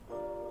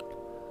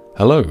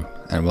Hello,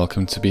 and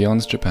welcome to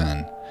Beyond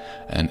Japan,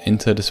 an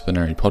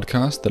interdisciplinary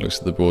podcast that looks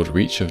at the broad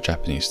reach of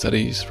Japanese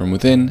studies from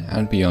within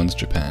and beyond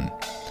Japan.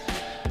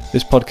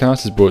 This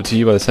podcast is brought to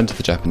you by the Centre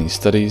for Japanese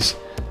Studies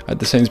at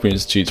the Sainsbury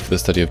Institute for the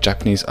Study of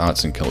Japanese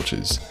Arts and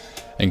Cultures,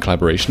 in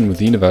collaboration with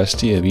the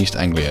University of East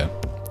Anglia.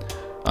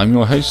 I'm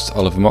your host,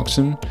 Oliver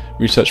Moxham,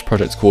 Research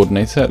Projects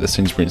Coordinator at the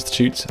Sainsbury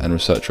Institute and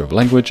researcher of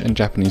language and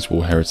Japanese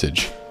war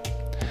heritage.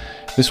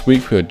 This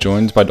week we are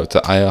joined by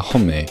Dr. Aya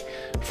Honmei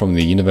from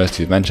the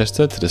University of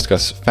Manchester to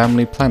discuss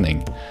family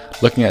planning,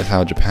 looking at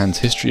how Japan's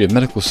history of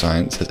medical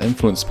science has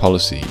influenced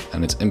policy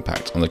and its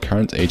impact on the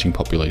current aging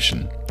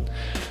population.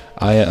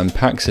 Aya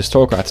unpacks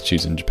historical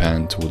attitudes in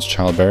Japan towards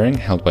childbearing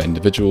held by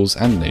individuals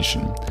and the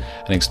nation,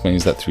 and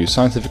explains that through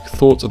scientific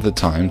thought of the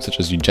time, such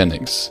as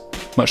eugenics,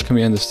 much can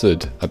be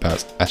understood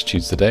about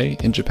attitudes today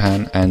in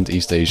Japan and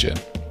East Asia.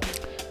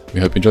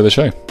 We hope you enjoy the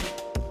show.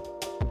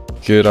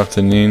 Good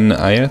afternoon,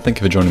 Aya. Thank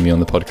you for joining me on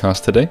the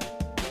podcast today.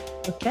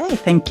 Okay,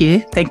 thank you.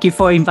 Thank you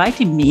for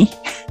inviting me.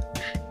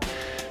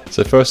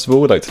 So first of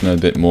all, we'd like to know a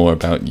bit more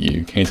about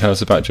you. Can you tell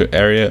us about your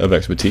area of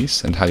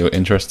expertise and how your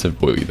interests have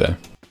brought you there?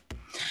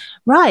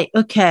 Right,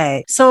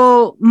 okay.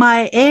 So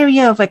my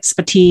area of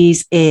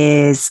expertise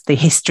is the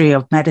history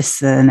of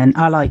medicine and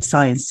allied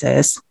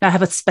sciences. I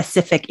have a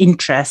specific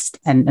interest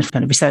and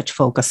kind of research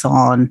focus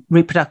on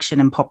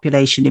reproduction and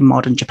population in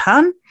modern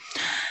Japan.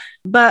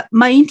 But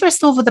my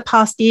interest over the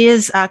past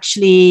years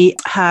actually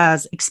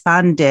has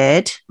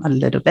expanded a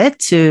little bit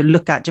to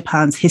look at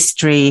Japan's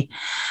history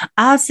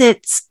as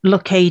it's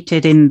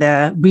located in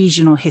the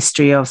regional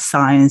history of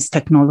science,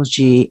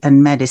 technology,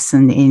 and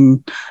medicine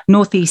in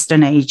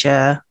Northeastern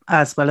Asia,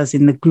 as well as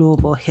in the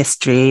global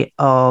history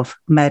of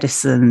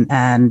medicine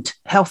and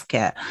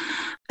healthcare.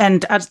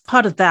 And as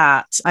part of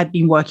that, I've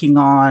been working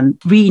on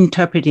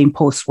reinterpreting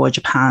post-war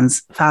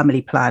Japan's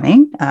family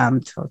planning,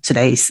 so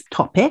today's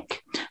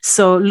topic.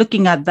 So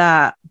looking at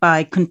that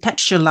by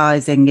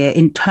contextualizing it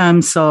in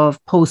terms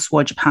of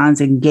post-war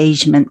Japan's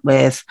engagement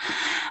with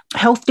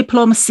health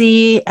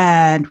diplomacy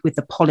and with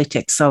the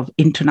politics of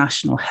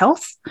international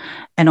health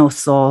and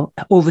also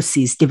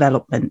overseas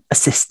development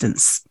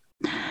assistance.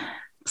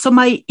 So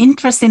my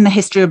interest in the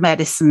history of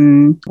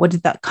medicine, where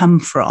did that come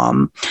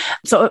from?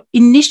 So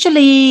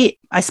initially,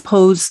 I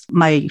suppose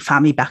my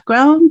family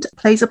background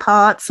plays a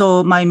part.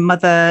 So my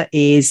mother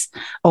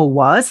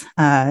was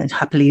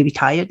happily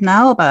retired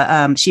now,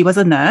 but she was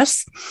a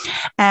nurse.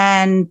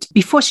 And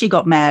before she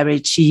got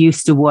married, she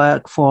used to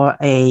work for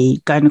a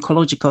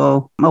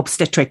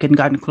obstetric and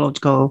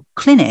gynecological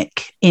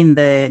clinic in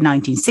the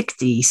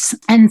 1960s.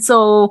 And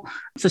so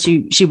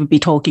she would be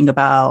talking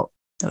about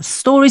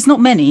stories, not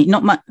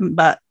much,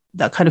 but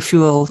that kind of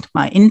fueled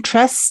my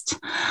interest.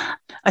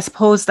 I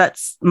suppose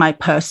that's my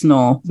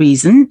personal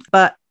reason,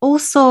 but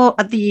also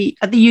at the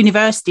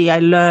university, I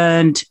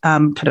learned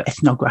kind of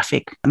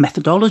ethnographic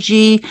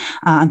methodology,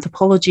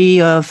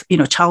 anthropology of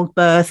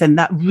childbirth, and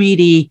that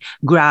really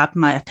grabbed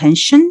my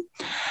attention.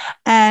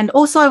 And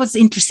also, I was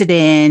interested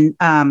in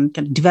kind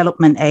of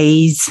development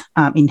aids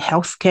in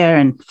healthcare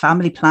and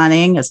family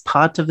planning as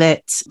part of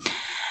it.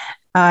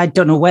 I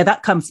don't know where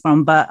that comes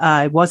from, but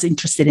I was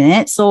interested in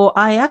it. So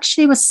I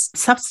actually was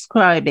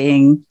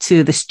subscribing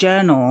to this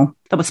journal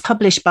that was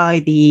published by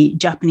the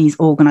Japanese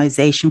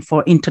Organization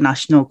for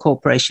International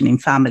Cooperation in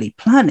Family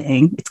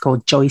Planning. It's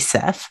called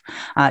JOICEF.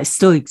 It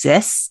still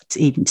exists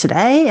even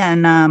today,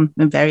 and I'm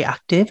very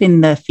active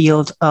in the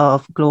field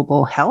of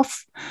global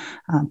health,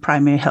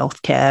 primary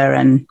health care,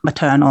 and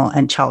maternal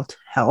and child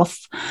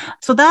health.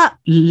 So that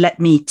led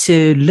me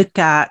to look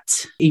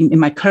at, in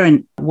my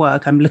current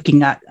work, I'm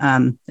looking at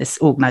this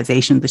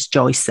organization, this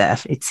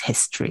JOICEF, its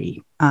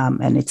history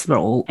and its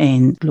role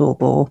in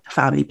global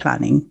family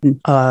planning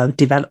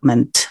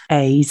development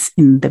aids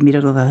in the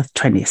middle of the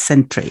 20th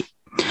century.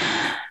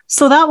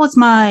 So that was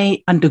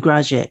my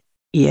undergraduate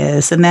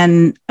years. And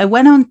then I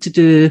went on to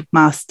do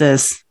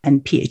master's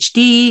and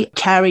PhD,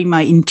 carrying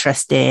my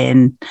interest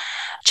in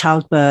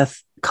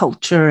childbirth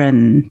culture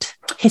and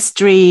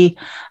history.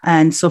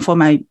 And so for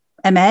my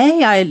MA,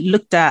 I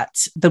looked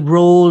at the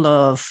role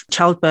of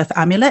childbirth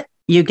amulet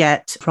you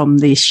get from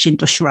the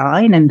Shinto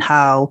shrine and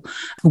how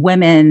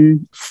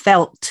women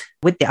felt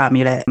with the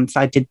amulet.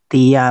 So I did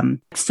the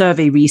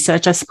survey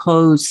research, I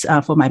suppose,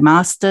 for my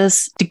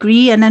master's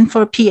degree. And then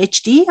for a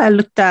PhD, I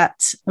looked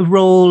at the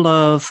role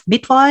of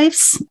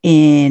midwives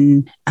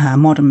in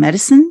modern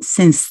medicine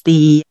since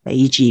the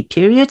Meiji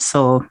period.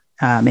 So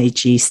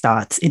Meiji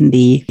starts in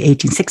the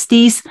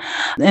 1860s,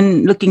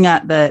 and looking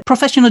at the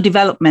professional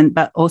development,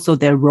 but also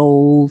their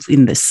roles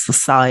in the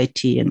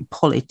society and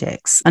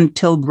politics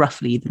until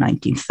roughly the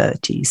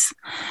 1930s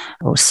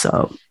or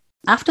so.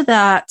 After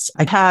that,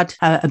 I had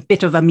a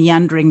bit of a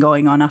meandering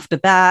going on after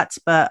that,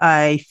 but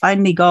I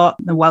finally got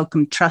the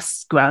Wellcome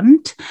Trust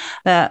grant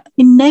that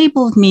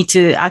enabled me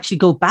to actually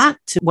go back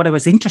to what I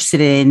was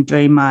interested in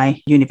during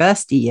my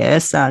university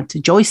years, to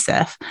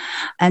JOICEF.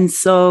 And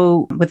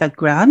so with that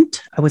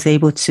grant, I was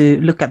able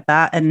to look at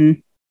that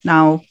and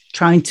now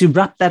trying to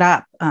wrap that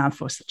up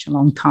for such a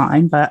long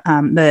time. But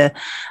the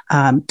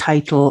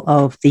title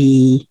of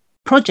the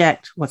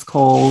project was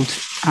called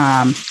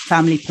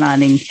Family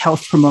Planning,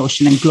 Health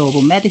Promotion and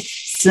Global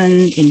Medicine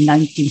in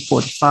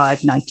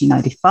 1945,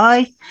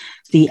 1995,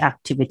 the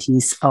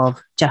activities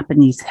of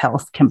Japanese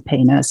health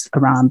campaigners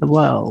around the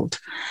world.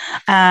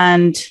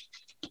 And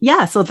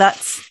yeah, so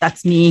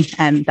that's me,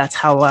 and that's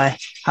how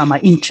my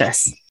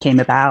interest came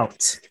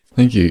about.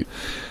 Thank you.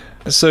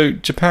 So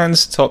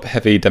Japan's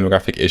top-heavy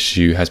demographic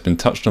issue has been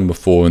touched on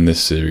before in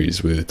this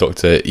series with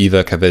Dr.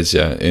 Eva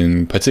Kavesia,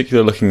 in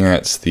particular looking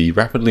at the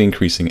rapidly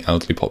increasing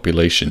elderly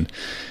population.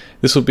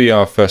 This will be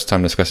our first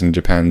time discussing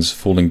Japan's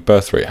falling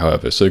birth rate,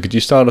 however. So could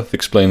you start off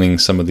explaining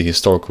some of the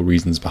historical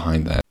reasons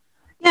behind that?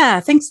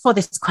 Yeah, thanks for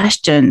this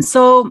question.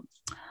 So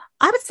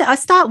I would say I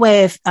start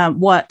with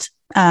what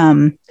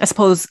I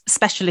suppose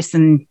specialists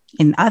in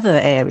other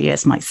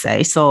areas might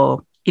say.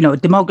 So,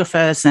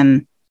 demographers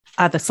and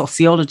other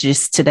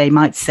sociologists today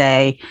might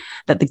say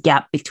that the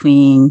gap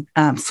between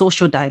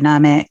social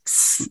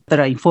dynamics that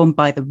are informed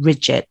by the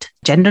rigid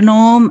gender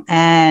norm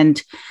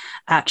and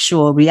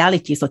actual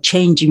realities or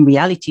changing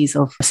realities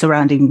of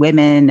surrounding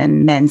women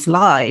and men's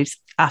lives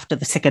after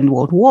the Second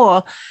World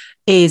War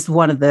is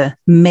one of the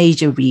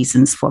major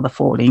reasons for the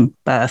falling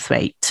birth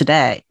rate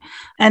today.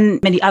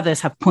 And many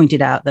others have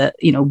pointed out that,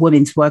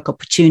 women's work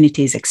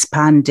opportunities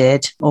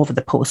expanded over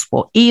the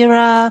post-war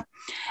era.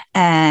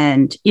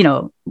 And,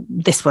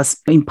 this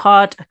was in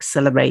part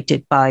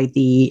accelerated by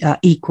the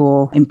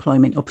Equal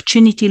Employment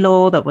Opportunity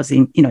Law that was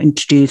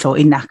introduced or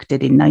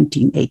enacted in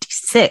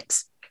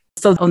 1986.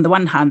 So on the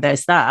one hand,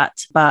 there's that,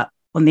 but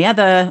on the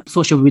other,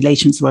 social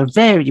relations were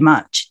very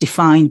much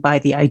defined by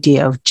the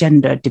idea of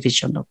gender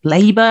division of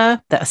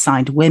labor that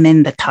assigned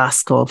women the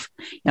task of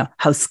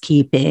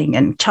housekeeping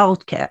and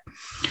childcare.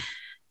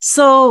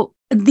 So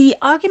the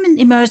argument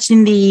emerged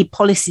in the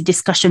policy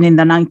discussion in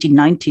the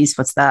 1990s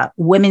was that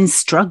women's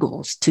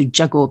struggles to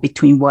juggle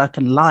between work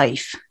and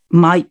life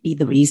might be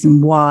the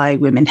reason why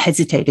women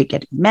hesitated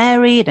getting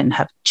married and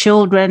have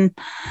children.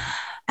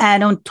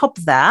 And on top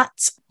of that,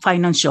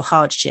 financial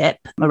hardship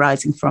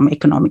arising from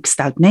economic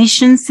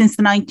stagnation since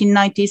the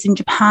 1990s in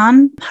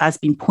Japan has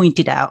been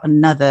pointed out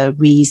another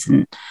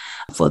reason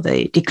for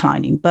the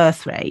declining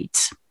birth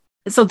rate.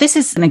 So this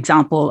is an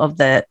example of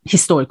the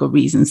historical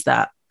reasons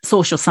that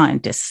social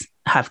scientists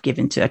have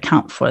given to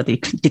account for the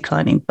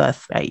declining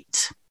birth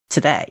rate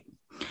today.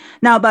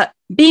 Now, but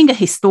being a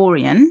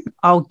historian,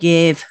 I'll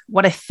give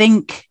what I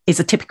think is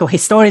a typical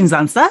historian's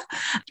answer,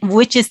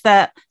 which is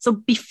that, so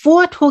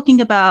before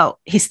talking about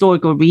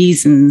historical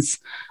reasons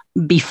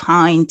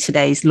behind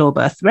today's low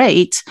birth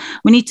rate,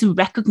 we need to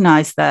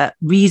recognize that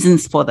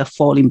reasons for the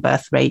falling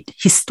birth rate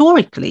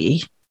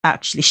historically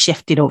actually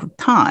shifted over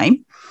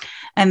time.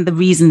 And the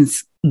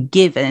reasons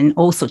given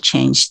also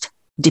changed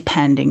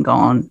depending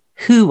on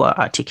who are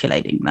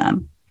articulating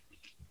them.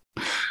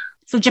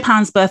 So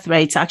Japan's birth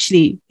rates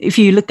actually, if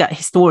you look at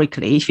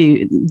historically,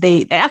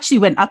 they actually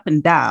went up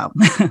and down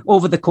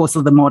over the course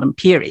of the modern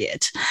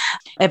period,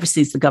 ever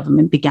since the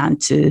government began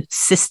to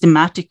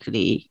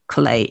systematically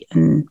collate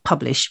and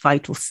publish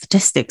vital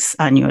statistics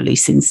annually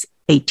since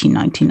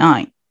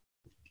 1899.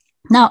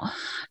 Now,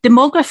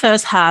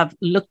 demographers have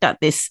looked at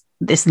this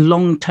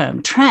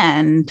long-term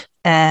trend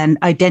and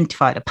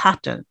identified a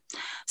pattern.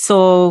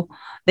 So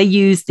they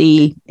use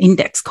the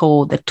index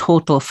called the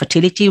total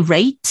fertility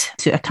rate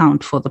to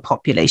account for the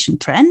population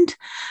trend.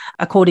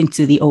 According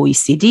to the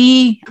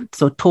OECD,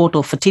 so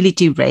total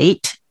fertility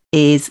rate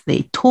is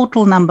the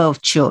total number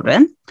of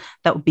children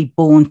that would be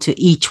born to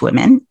each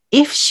woman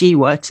if she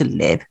were to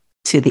live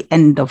to the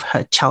end of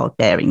her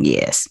childbearing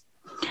years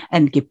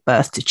and give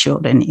birth to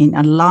children in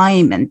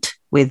alignment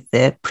with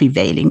the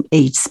prevailing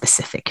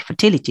age-specific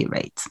fertility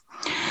rates.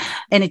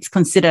 And it's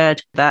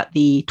considered that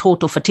the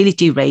total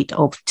fertility rate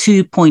of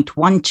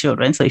 2.1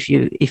 children, so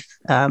if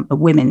a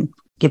woman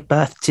give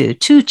birth to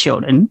 2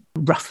 children,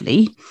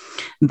 roughly,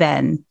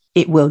 then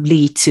it will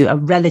lead to a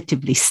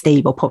relatively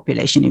stable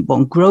population. It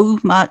won't grow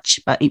much,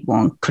 but it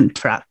won't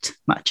contract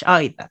much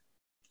either.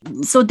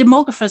 So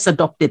demographers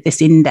adopted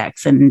this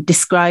index and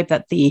described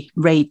that the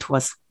rate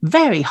was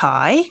very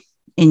high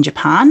in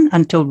Japan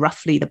until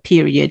roughly the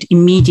period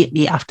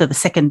immediately after the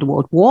Second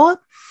World War,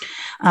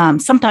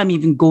 sometime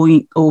even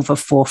going over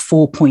for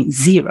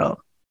 4.0.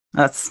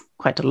 That's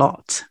quite a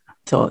lot.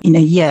 So in a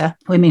year,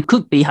 women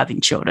could be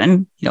having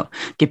children,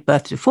 give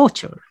birth to 4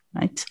 children,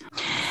 right?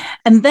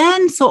 And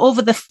then, so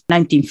over the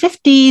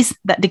 1950s,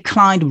 that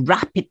declined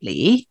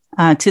rapidly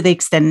to the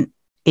extent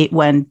it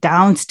went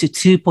down to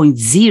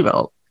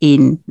 2.0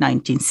 in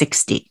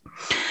 1960.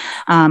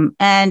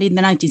 And in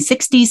the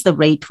 1960s, the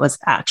rate was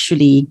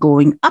actually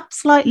going up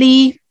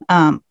slightly.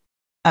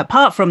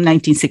 Apart from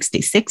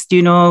 1966, do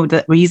you know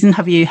the reason?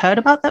 Have you heard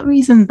about that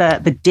reason?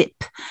 The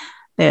dip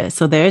there.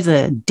 So there is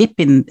a dip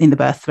in the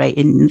birth rate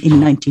in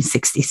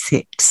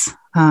 1966.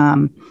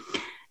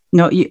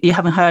 No, you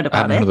haven't heard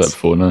about it? I haven't heard that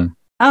before, no.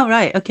 Oh,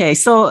 right. Okay.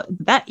 So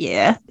that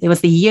year, it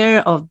was the year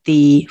of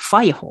the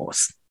fire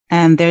horse.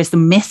 And there's the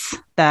myth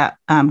that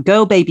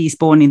girl babies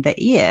born in that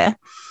year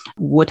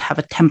would have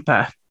a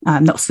temper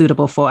not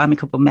suitable for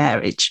amicable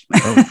marriage,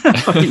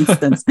 for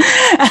instance.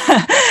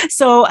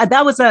 So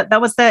that was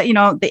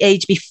the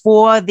age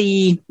before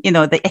the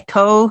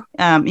echo,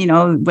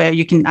 where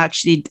you can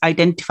actually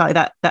identify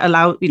that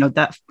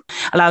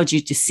allowed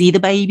you to see the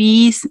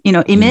baby's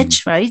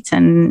image, right,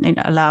 and it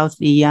allows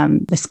the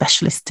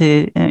specialist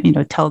to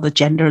tell the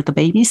gender of the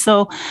baby.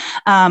 So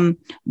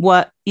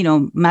what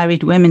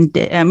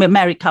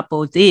married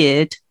couple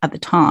did at the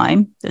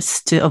time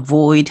is to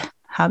avoid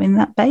having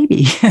that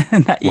baby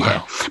that year.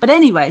 Wow. But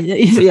anyway,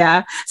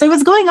 yeah. So it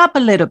was going up a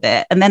little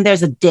bit. And then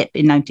there's a dip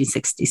in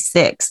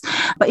 1966.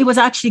 But it was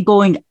actually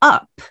going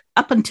up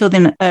until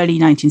the early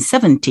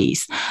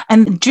 1970s.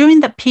 And during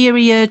that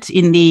period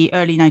in the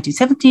early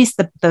 1970s,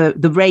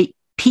 the rate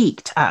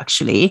peaked,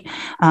 actually.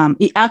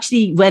 It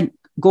actually went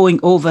going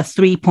over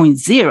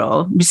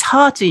 3.0. It's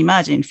hard to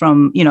imagine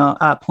from,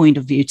 our point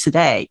of view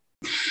today.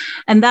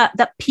 And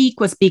that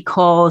peak was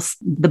because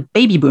the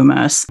baby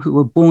boomers who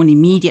were born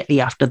immediately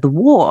after the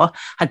war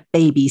had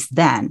babies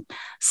then.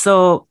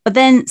 So, but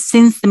then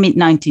since the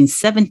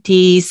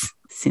mid-1970s,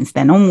 since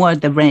then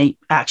onward, the rate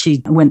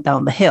actually went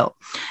down the hill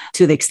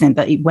to the extent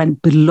that it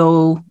went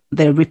below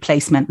the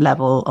replacement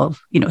level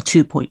of,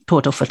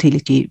 total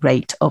fertility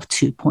rate of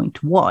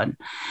 2.1.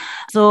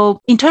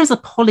 So in terms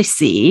of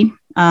policy,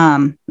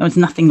 there was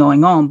nothing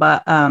going on,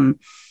 but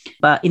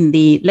in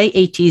the late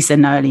 80s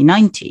and early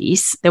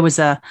 90s, there was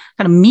a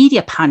kind of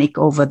media panic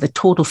over the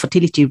total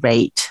fertility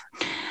rate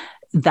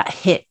that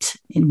hit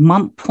in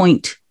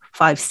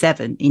 1.57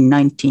 in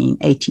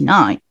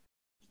 1989.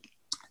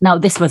 Now,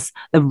 this was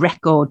the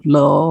record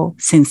low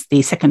since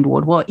the Second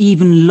World War,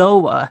 even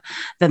lower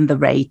than the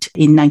rate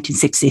in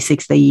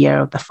 1966, the year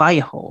of the fire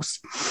hose.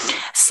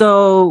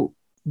 So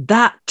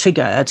that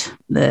triggered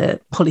the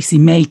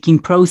policy-making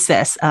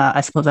process. I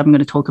suppose I'm going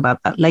to talk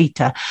about that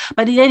later.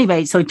 But in any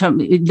way, so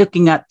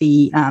looking at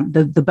the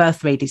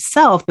birth rate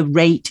itself, the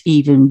rate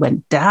even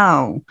went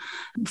down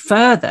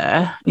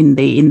further in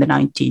the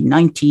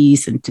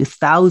 1990s and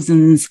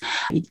 2000s.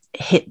 It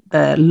hit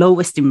the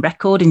lowest in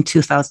record in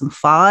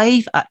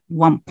 2005 at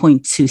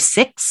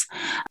 1.26,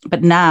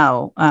 but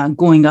now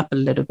going up a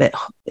little bit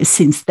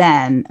since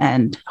then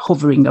and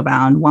hovering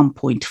around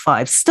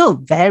 1.5, still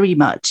very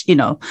much,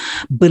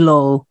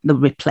 below the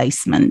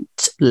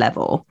replacement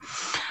level.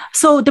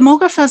 So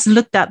demographers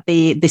looked at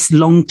this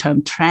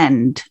long-term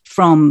trend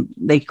from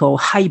they call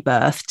high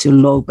birth to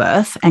low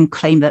birth and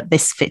claim that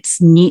this fits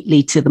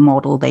neatly to the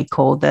model they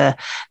call the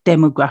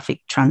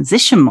demographic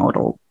transition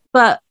model.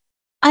 But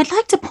I'd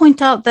like to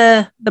point out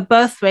the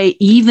birth rate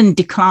even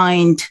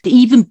declined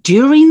even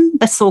during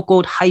the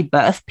so-called high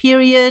birth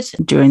period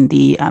during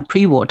the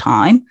pre-war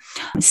time.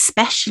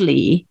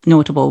 Especially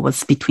notable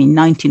was between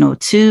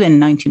 1902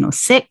 and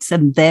 1906,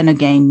 and then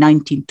again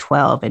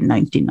 1912 and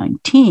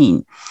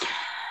 1919.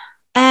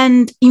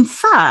 And in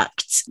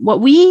fact, what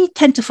we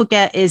tend to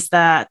forget is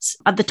that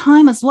at the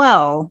time as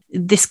well,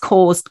 this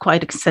caused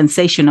quite a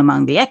sensation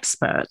among the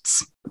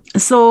experts.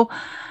 So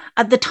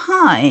at the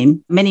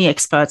time, many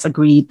experts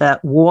agreed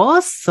that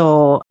wars,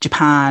 so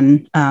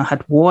Japan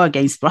had war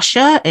against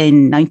Russia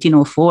in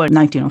 1904 and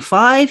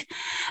 1905,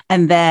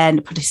 and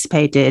then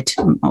participated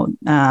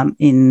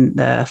in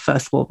the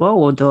First World War,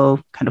 although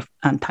kind of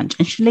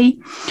tangentially.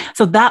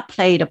 So that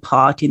played a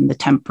part in the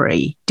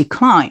temporary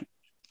decline.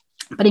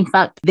 But in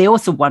fact, they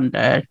also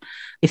wondered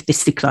if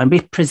this decline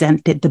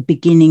represented the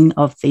beginning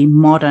of the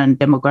modern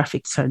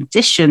demographic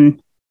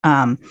transition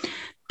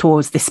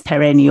towards this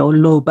perennial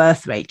low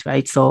birth rate,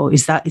 right? So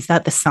is that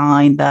the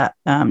sign that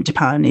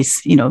Japan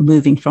is,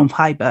 moving from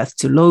high birth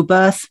to low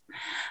birth?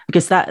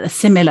 Because that a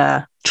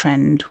similar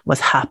trend was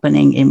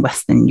happening in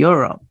Western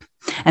Europe.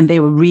 And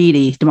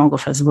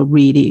demographers were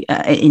really,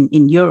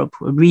 in Europe,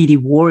 were really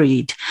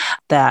worried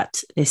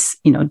that this,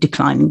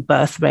 declining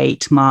birth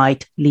rate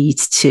might lead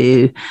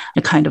to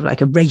a kind of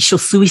like a racial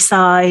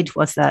suicide,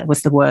 was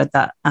the word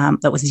that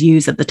was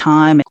used at the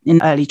time in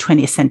the early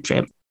 20th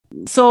century.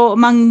 So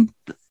among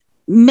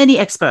many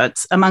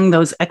experts, among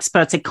those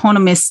experts,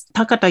 economist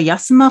Takata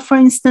Yasuma, for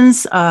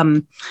instance,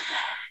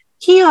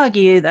 he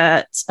argued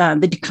that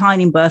the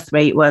declining birth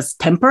rate was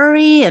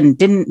temporary and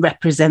didn't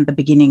represent the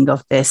beginning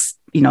of this,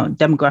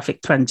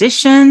 demographic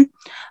transition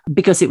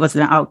because it was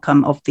an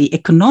outcome of the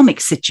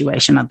economic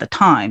situation at the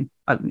time.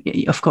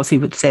 Of course, he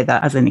would say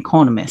that as an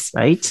economist,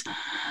 right?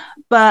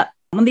 But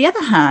on the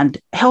other hand,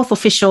 health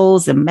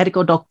officials and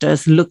medical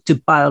doctors looked to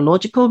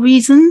biological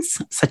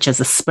reasons, such as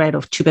the spread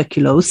of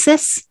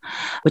tuberculosis,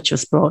 which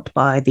was brought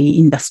by the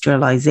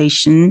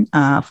industrialization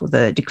for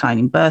the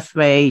declining birth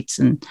rates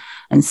and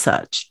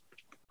such.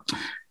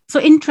 So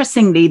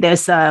interestingly,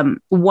 there's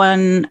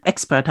one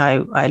expert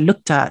I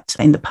looked at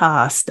in the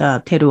past,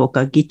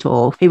 Teruoka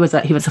Gito. He was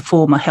a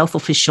former health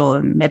official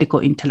and medical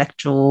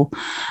intellectual.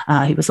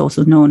 He was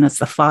also known as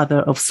the father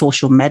of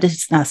social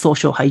medicine,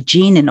 social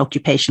hygiene and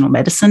occupational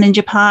medicine in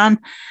Japan.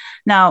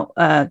 Now,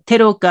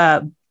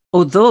 Teruoka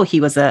although he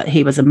was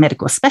a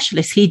medical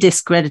specialist, he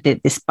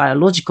discredited this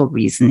biological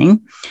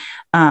reasoning,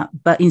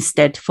 but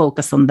instead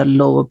focused on the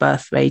lower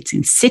birth rates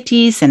in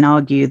cities and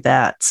argued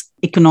that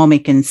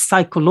economic and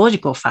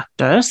psychological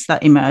factors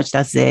that emerged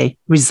as a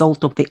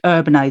result of the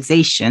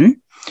urbanization,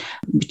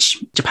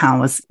 which Japan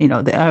was, the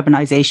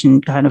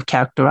urbanization kind of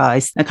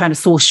characterized a kind of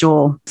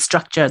social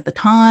structure at the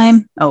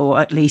time, or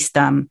at least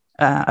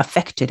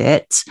affected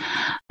it.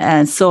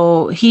 And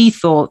so he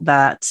thought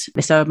that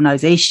this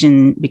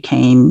urbanization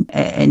became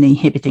an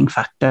inhibiting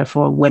factor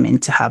for women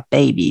to have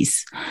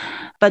babies.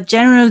 But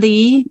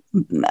generally,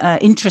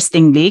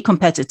 interestingly,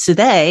 compared to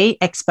today,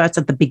 experts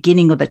at the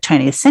beginning of the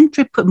 20th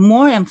century put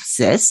more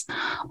emphasis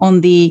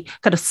on the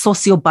kind of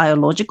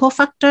socio-biological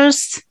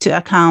factors to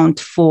account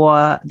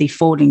for the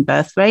falling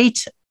birth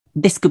rate.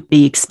 This could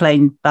be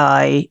explained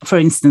by, for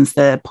instance,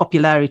 the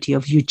popularity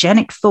of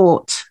eugenic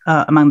thought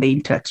among the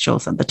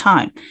intellectuals at the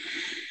time.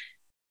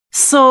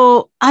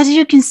 So, as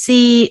you can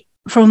see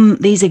from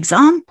these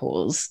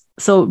examples,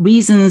 so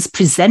reasons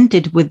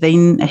presented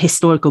within a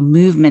historical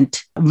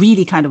movement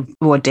really kind of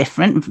were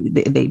different.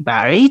 They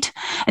varied.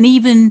 And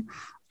even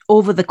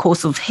over the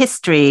course of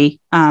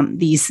history,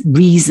 these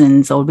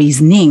reasons or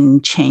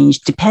reasoning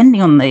changed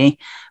depending on the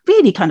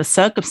really kind of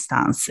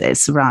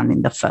circumstances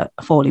surrounding the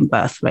falling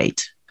birth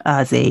rate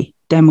as a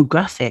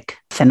demographic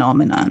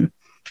phenomenon.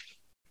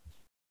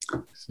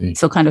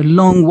 So kind of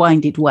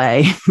long-winded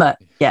way, but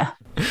yeah.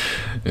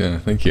 Yeah,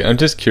 thank you. I'm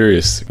just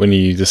curious, when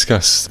you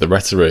discuss the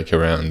rhetoric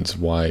around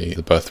why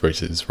the birth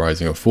rate is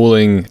rising or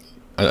falling,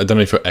 I don't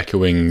know if you're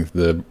echoing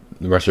the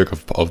rhetoric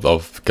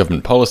of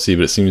government policy,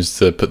 but it seems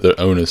to put the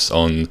onus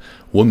on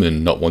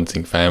women not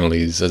wanting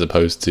families as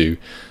opposed to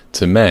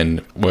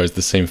men, whereas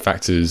the same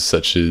factors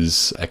such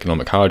as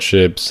economic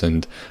hardships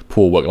and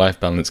poor work-life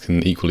balance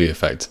can equally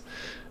affect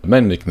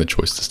men making the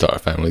choice to start a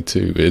family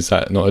too. Is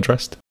that not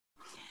addressed?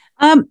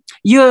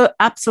 You're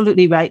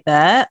absolutely right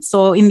there.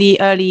 So in the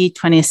early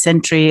 20th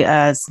century,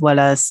 as well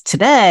as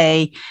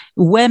today,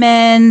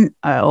 women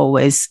are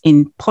always,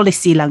 in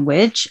policy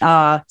language,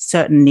 are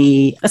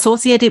certainly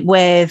associated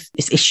with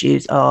these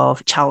issues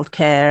of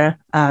childcare,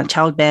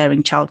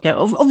 childbearing, childcare.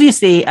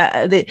 Obviously,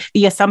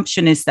 the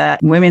assumption is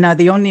that women are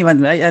the only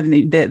ones, right? I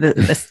mean,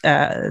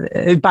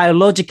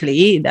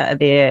 biologically,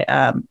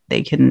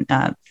 they can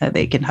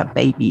have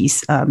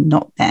babies,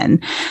 not men.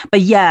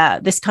 But yeah,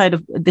 this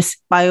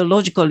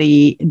biological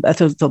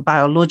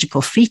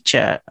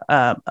feature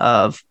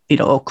of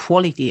or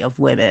quality of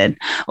women.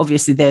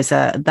 Obviously, there's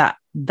that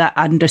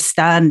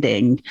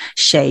understanding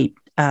shape.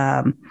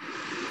 Like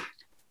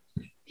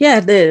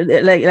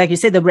you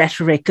said, the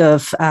rhetoric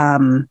of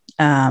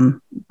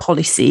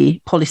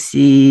policy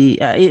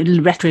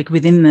rhetoric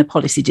within the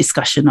policy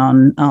discussion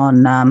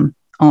on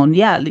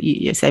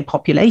you say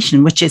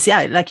population, which is,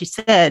 like you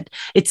said,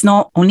 it's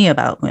not only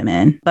about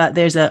women, but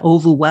there's an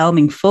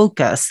overwhelming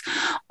focus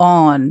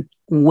on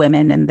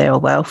women and their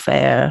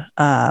welfare,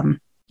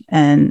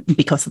 and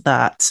because of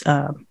that,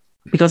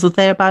 because of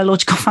their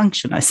biological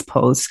function, I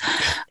suppose.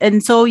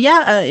 And so,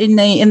 in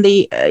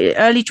the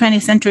early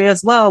 20th century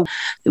as well,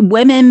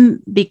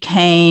 women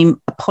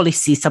became a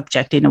policy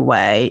subject in a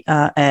way,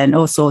 and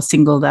also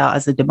singled out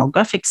as a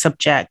demographic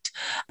subject,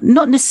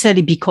 not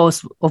necessarily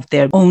because of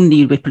their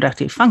only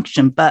reproductive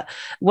function, but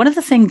one of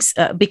the things,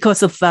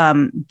 because of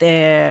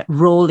their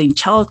role in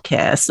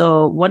childcare.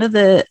 So one of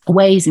the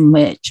ways in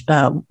which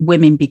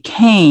women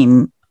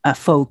became a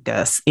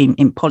focus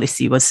in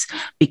policy was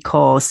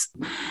because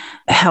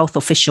health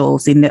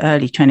officials in the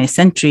early 20th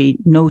century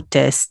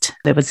noticed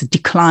there was a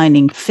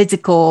declining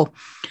physical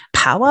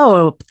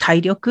power or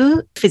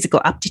tairyoku, physical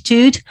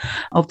aptitude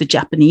of the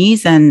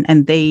Japanese,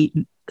 and they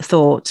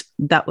thought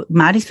that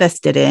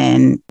manifested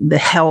in the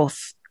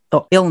health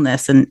or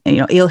illness and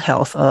ill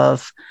health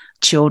of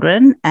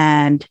children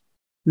and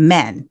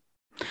men,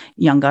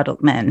 young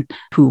adult men,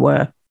 who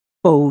were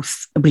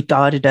both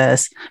regarded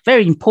as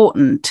very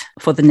important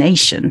for the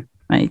nation,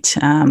 right?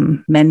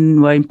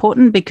 Men were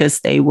important because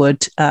they were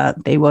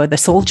the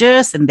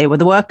soldiers and they were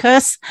the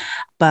workers,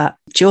 but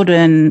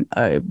children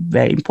are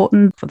very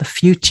important for the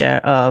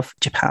future of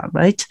Japan,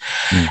 right?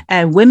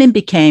 And women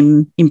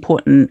became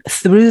important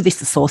through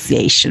this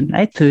association,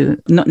 right?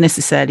 Not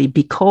necessarily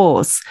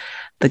because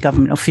the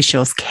government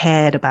officials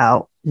cared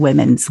about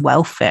women's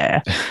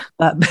welfare,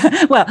 but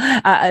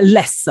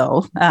less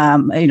so,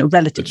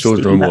 relatively.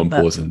 Children were more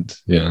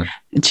important. Yeah,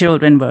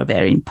 children were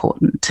very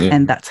important,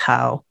 and that's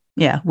how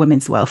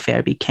women's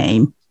welfare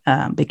became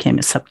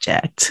a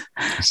subject.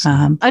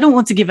 I don't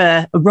want to give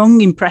a wrong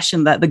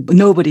impression that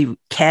nobody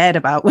cared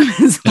about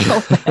women's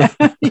welfare,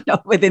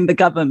 within the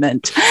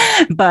government,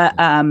 but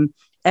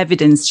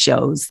evidence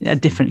shows a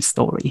different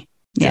story.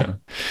 Yeah.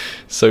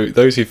 So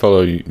those who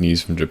follow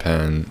news from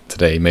Japan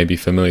today may be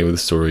familiar with the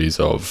stories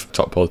of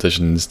top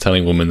politicians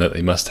telling women that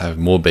they must have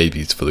more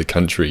babies for the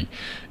country.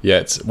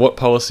 Yet, what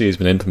policy has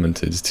been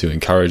implemented to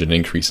encourage an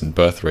increase in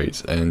birth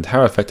rates, and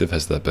how effective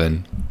has that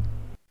been?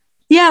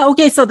 Yeah,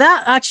 okay. So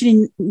that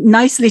actually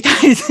nicely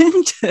ties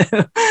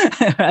into,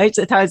 right?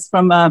 It ties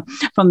from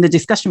the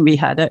discussion we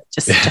had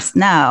just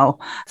now.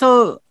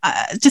 So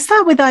to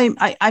start with,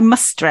 I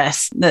must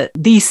stress that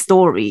these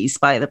stories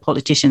by the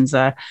politicians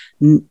are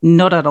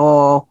not at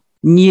all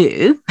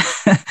new,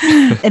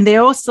 and they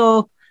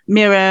also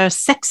mirror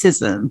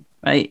sexism,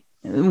 right?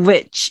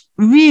 Which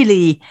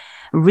really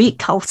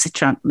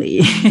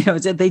recalcitrantly,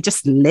 they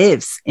just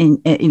lives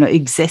in,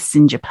 exists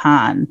in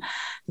Japan.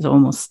 It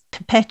almost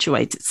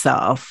perpetuates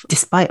itself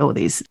despite all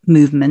these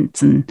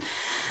movements, and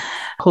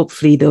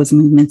hopefully those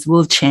movements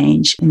will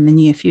change in the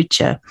near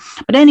future.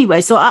 But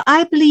anyway, so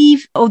I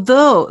believe,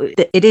 although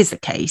it is the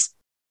case,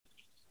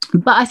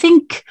 but I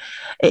think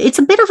it's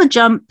a bit of a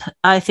jump,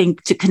 I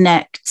think, to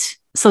connect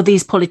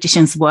these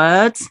politicians'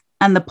 words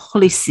and the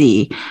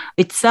policy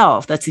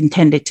itself that's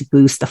intended to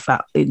boost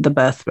the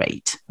birth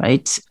rate,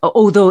 right?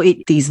 Although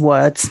these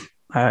words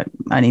are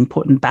an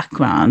important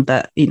background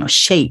that,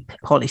 shape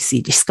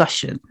policy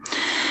discussion.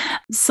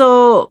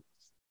 So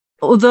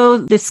although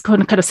this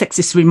kind of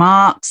sexist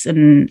remarks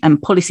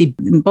and policy,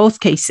 in both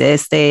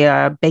cases, they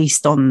are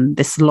based on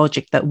this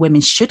logic that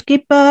women should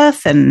give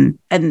birth. And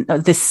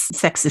this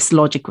sexist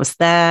logic was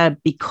there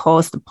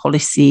because the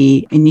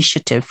policy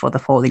initiative for the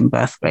falling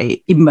birth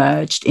rate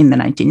emerged in the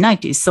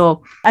 1990s.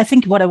 So I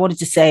think what I wanted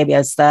to say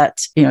is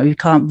that, you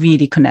can't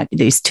really connect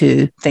these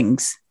two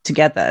things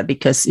together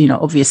because,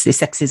 obviously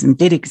sexism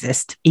did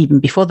exist even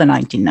before the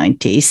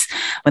 1990s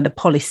when the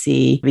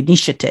policy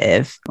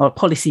initiative or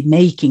policy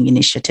making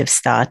initiative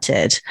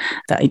started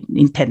that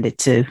intended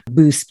to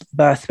boost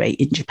birth rate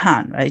in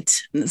Japan, right?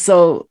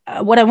 So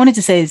what I wanted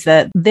to say is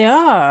that there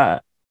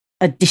are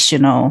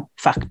additional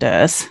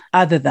factors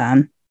other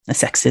than the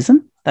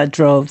sexism that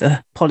drove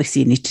the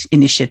policy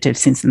initiative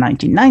since the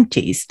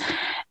 1990s.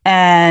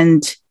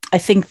 And I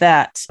think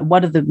that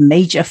one of the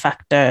major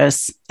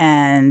factors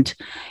and,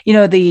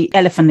 the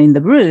elephant in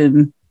the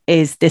room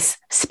is this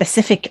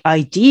specific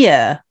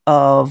idea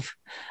of,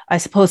 I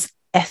suppose,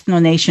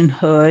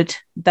 ethno-nationhood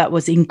that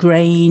was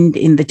ingrained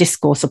in the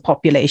discourse of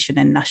population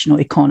and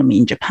national economy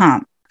in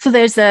Japan. So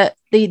there's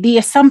the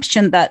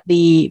assumption that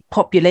the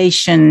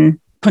population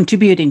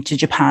contributing to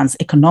Japan's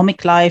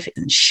economic life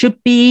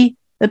should be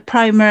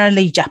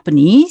primarily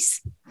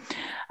Japanese.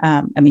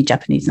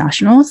 Japanese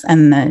nationals,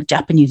 and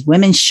Japanese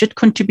women should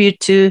contribute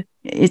to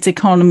its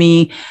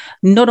economy,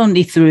 not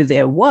only through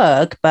their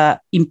work, but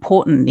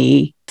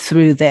importantly,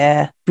 through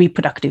their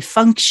reproductive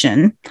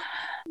function.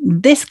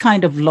 This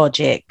kind of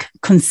logic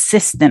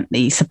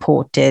consistently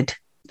supported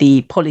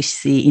the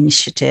policy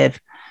initiative,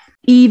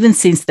 even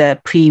since the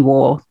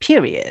pre-war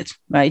period,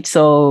 right?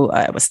 So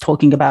I was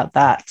talking about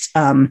that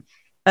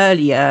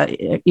earlier,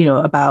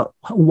 about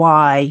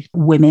why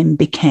women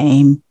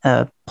became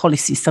a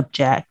policy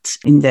subject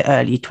in the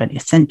early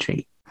 20th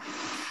century.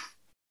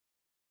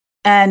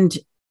 And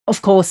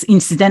of course,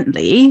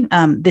 incidentally,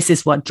 this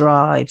is what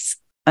drives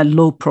a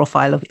low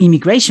profile of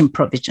immigration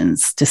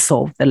provisions to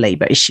solve the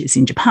labor issues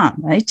in Japan,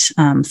 right?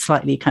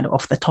 Slightly kind of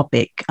off the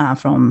topic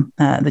from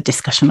the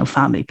discussion of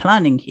family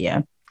planning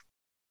here.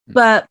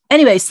 But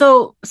anyway,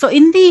 so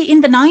in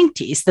the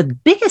 90s, the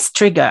biggest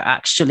trigger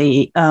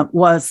actually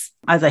was,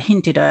 as I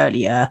hinted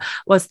earlier,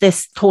 was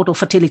this total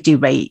fertility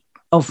rate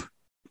of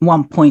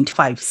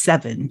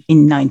 1.57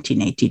 in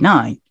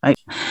 1989. Right?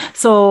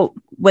 So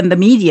when the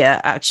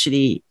media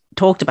actually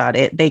talked about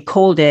it, they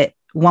called it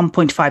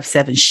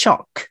 1.57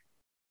 shock.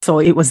 So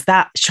it was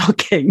that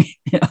shocking.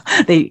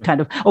 They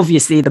kind of,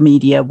 obviously the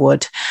media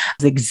would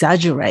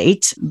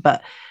exaggerate,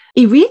 but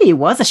it really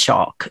was a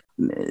shock.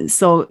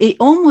 So it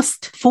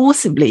almost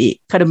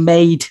forcibly kind of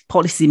made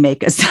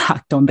policymakers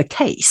act on the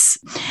case.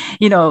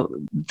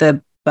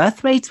 The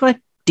birth rates were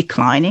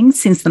declining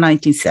since the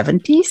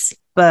 1970s.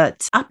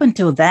 But up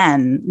until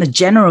then, the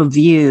general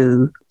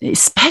view,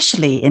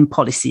 especially in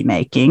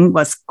policymaking,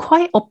 was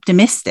quite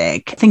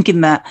optimistic,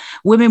 thinking that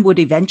women would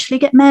eventually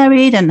get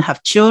married and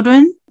have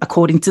children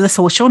according to the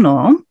social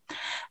norm.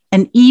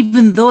 And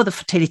even though the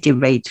fertility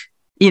rate,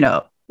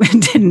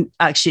 didn't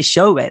actually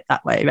show it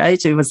that way,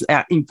 right? It was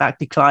in fact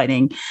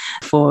declining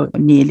for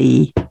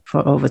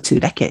over 2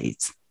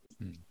 decades.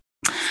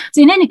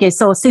 So in any case,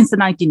 since the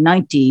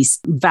 1990s,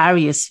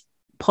 various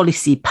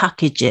policy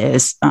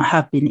packages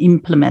have been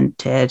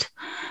implemented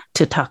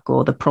to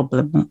tackle the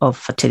problem of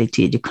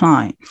fertility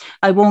decline.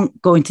 I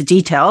won't go into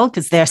detail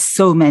because there are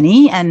so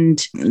many,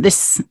 and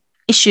this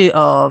issue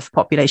of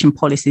population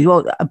policy,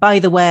 well, by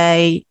the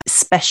way,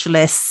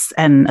 specialists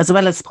and as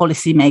well as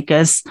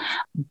policymakers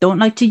don't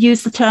like to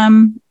use the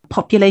term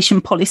population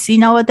policy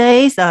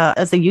nowadays,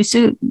 as they used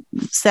to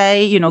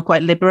say,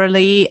 quite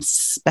liberally,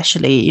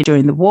 especially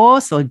during the war,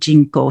 so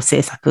jinko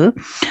seisaku,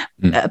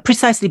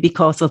 precisely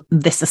because of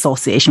this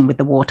association with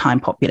the wartime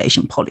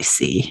population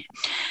policy.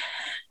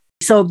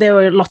 So there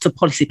were lots of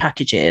policy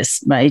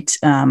packages, right,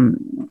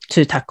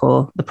 to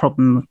tackle the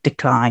problem of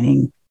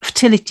declining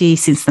fertility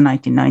since the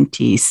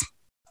 1990s.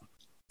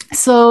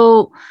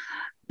 So,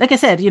 like I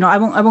said, I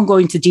won't go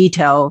into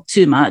detail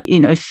too much.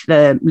 If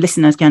the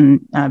listeners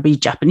can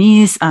read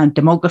Japanese,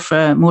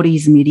 demographer Mori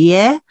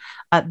Izumirie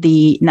at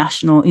the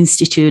National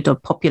Institute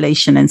of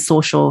Population and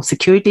Social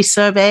Security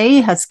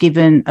Survey has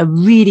given a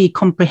really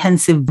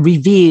comprehensive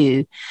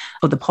review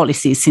of the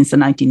policies since the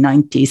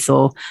 1990s.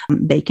 So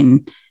they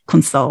can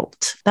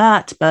consult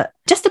that. But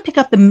just to pick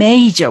up the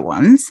major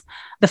ones,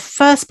 the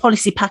first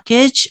policy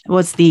package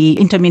was the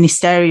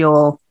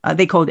interministerial,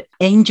 they called it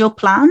Angel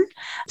Plan.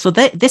 So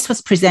this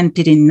was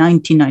presented in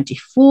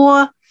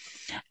 1994.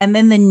 And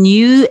then the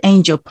new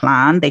Angel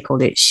Plan, they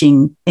called it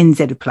Shin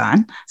Enzeru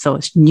Plan. So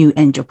new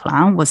Angel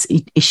Plan was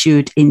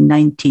issued in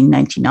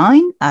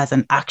 1999 as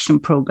an action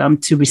program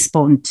to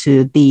respond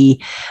to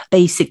the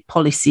basic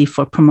policy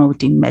for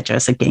promoting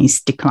measures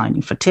against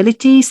declining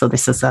fertility. So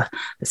this was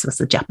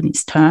a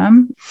Japanese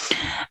term.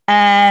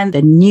 And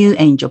the new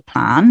Angel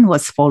Plan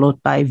was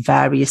followed by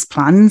various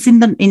plans in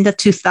the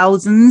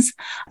 2000s,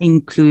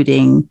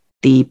 including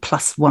the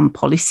 +1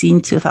 policy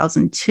in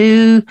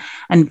 2002.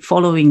 And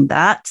following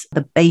that,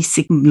 the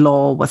basic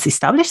law was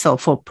established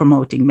for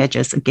promoting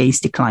measures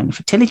against declining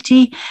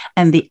fertility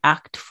and the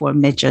Act for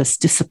Measures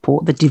to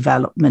Support the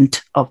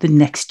Development of the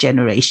Next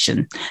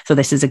Generation. So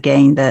this is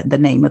again the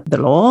name of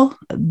the law.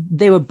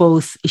 They were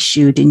both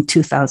issued in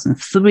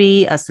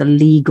 2003 as the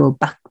legal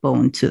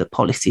backbone to the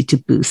policy to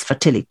boost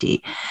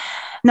fertility.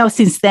 Now,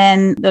 since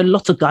then, there are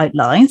lots of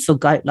guidelines. So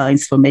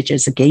guidelines for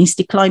measures against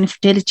declining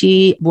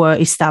fertility were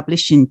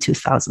established in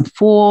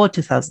 2004,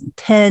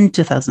 2010,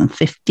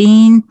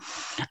 2015,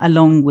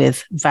 along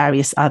with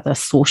various other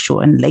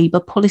social and labor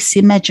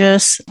policy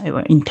measures that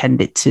were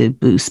intended to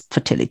boost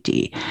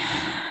fertility.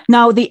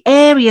 Now, the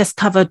areas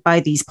covered by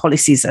these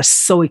policies are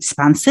so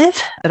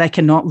expansive that I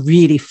cannot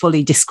really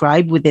fully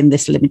describe within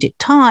this limited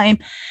time.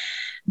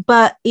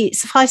 But it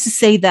suffices to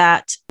say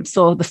that,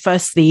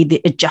 firstly,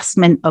 the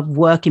adjustment of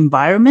work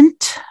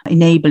environment,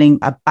 enabling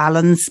a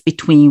balance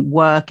between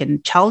work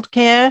and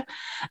childcare,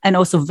 and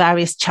also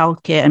various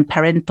childcare and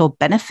parental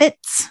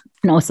benefits,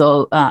 and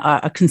also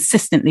are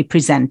consistently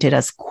presented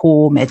as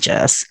core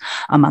measures,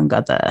 among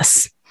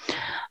others.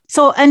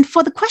 So, and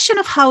for the question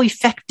of how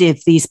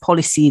effective these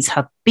policies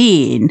have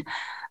been,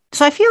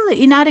 so I feel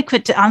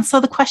inadequate to answer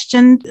the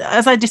question.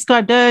 As I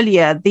described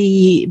earlier,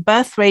 the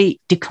birth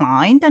rate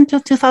declined until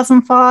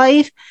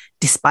 2005,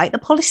 despite the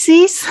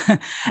policies,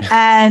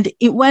 and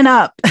it went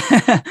up,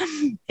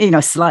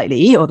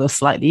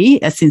 slightly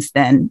since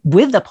then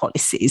with the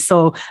policies.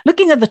 So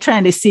looking at the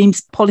trend, it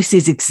seems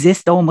policies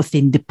exist almost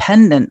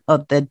independent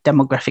of the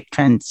demographic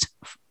trends.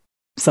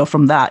 So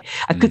from that,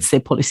 I could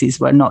say policies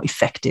were not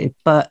effective,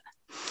 but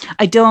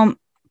I don't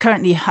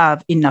currently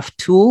have enough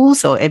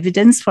tools or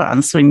evidence for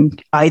answering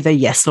either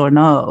yes or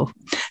no.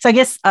 So I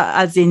guess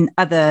as in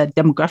other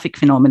demographic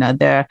phenomena,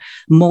 there are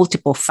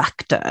multiple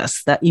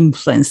factors that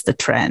influence the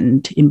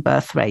trend in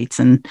birth rates.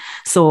 And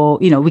so,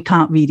 we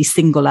can't really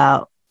single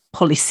out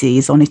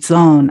policies on its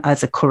own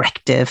as a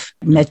corrective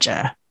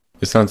measure.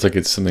 It sounds like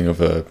it's something of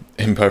a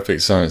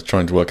imperfect science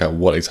trying to work out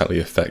what exactly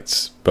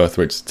affects birth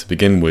rates to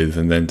begin with,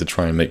 and then to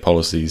try and make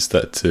policies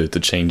that to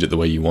change it the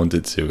way you want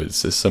it to.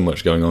 There's so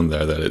much going on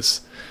there that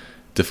it's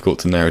difficult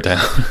to narrow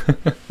down.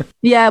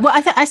 Yeah, well,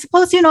 I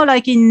suppose,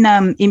 like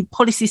in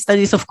policy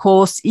studies, of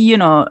course,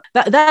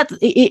 that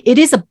it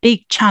is a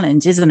big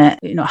challenge, isn't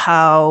it?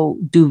 How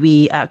do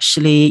we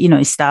actually,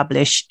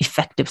 establish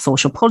effective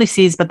social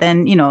policies? But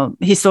then,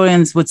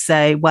 historians would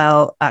say,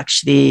 well,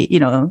 actually,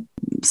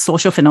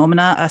 social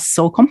phenomena are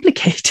so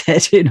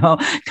complicated,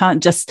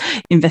 can't just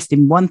invest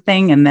in one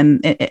thing and then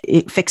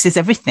it fixes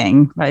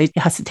everything, right? It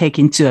has to take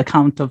into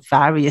account of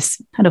various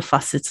kind of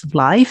facets of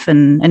life.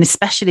 And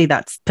especially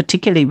that's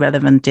particularly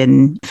relevant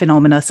in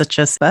phenomena such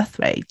as birth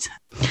rate.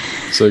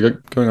 So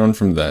going on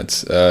from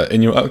that,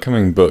 in your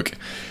upcoming book,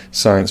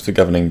 Science for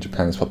Governing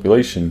Japan's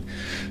Population,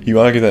 you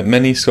argue that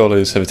many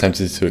scholars have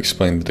attempted to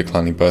explain the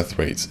declining birth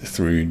rates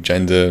through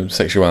gender,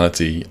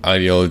 sexuality,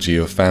 ideology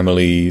of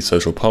family,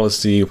 social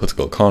policy,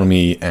 political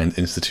economy, and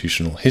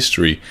institutional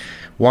history.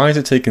 Why has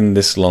it taken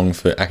this long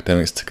for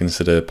academics to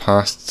consider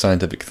past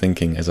scientific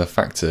thinking as a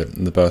factor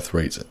in the birth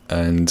rate,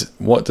 and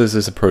what does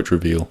this approach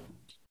reveal?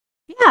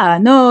 Yeah,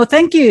 no,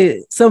 thank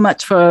you so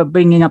much for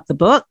bringing up the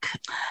book.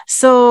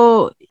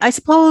 So I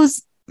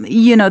suppose,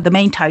 the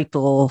main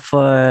title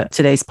for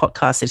today's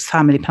podcast is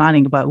Family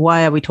Planning, but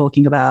why are we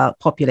talking about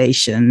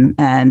population?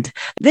 And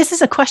this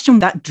is a question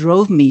that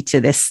drove me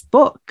to this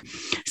book.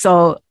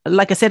 So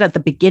like I said at the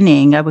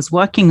beginning, I was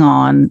working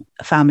on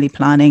family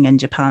planning and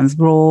Japan's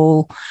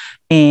role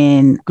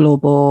in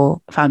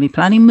global family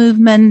planning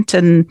movement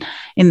and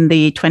in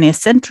the 20th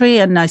century.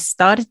 And I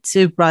started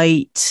to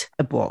write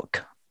a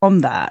book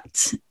on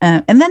that.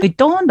 And then it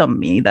dawned on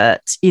me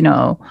that,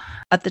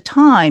 at the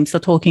time, so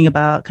talking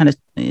about kind of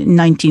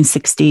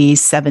 1960s,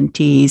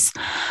 70s,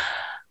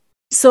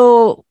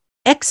 so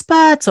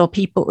experts or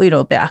people,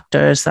 the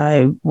actors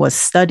I was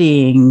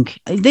studying,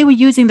 they were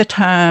using the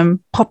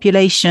term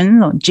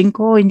population or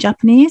jinko in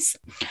Japanese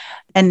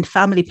and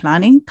family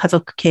planning,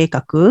 kazoku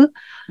keigaku.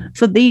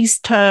 So these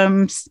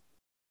terms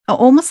are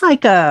almost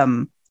like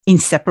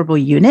inseparable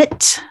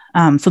unit.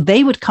 So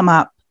they would come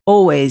up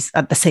always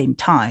at the same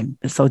time.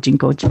 So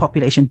jinko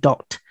population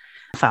dot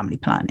family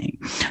planning.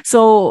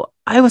 So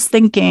I was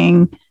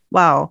thinking,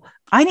 wow,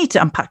 I need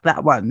to unpack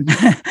that one.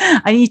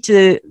 I need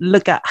to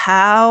look at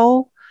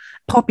how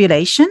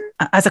population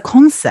as a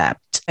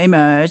concept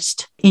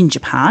emerged in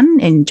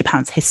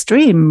Japan's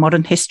history, in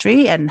modern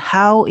history, and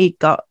how it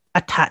got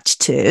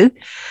attached to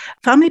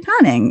family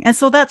planning. And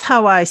so that's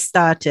how I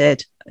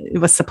started. It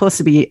was supposed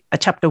to be a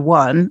chapter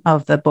 1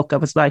 of the book I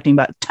was writing,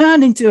 but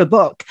turned into a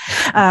book,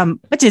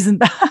 which isn't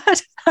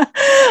bad.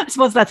 I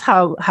suppose that's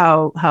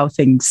how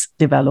things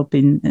develop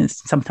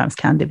sometimes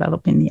can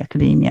develop in the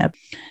academia.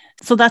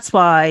 So that's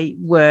why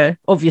we're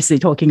obviously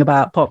talking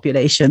about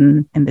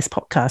population in this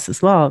podcast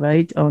as well,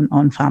 right?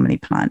 On family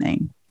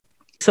planning.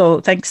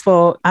 So thanks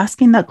for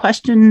asking that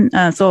question.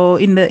 So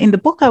in the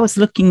book, I was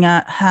looking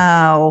at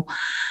how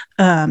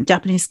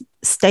Japanese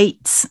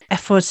state's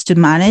efforts to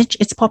manage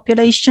its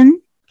population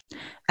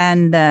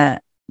and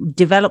the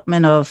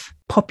development of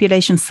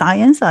population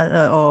science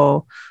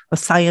or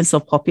science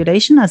of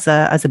population as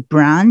a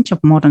branch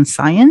of modern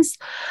science,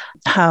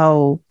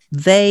 how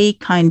they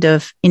kind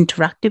of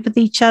interacted with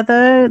each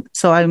other.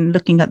 So I'm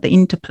looking at the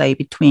interplay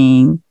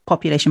between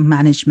population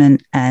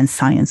management and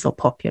science of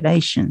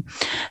population.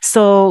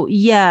 So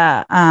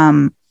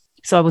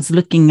so I was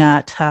looking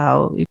at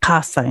how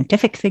past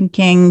scientific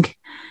thinking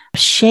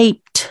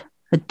shaped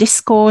the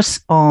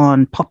discourse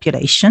on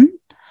population,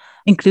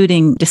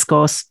 including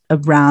discourse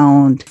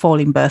around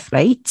falling birth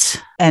rates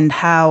and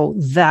how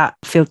that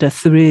filtered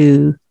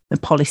through the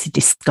policy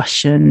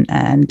discussion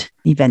and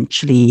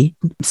eventually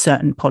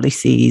certain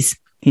policies,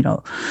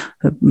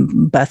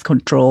 birth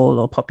control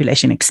or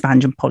population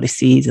expansion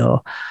policies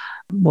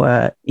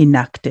were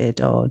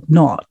enacted or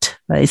not,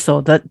 right?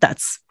 So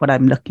that's what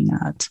I'm looking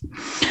at.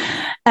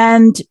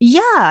 And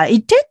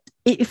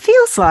it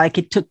feels like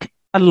it took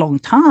a long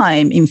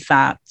time, in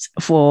fact,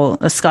 for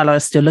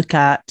scholars to look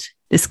at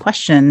this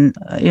question,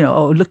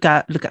 or look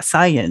at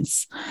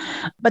science.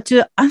 But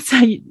to answer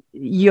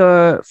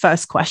your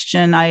first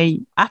question, I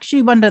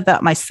actually wondered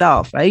that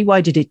myself, right? Why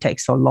did it take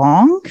so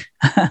long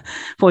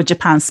for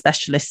Japan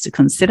specialists to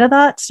consider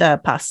that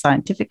past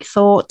scientific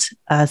thought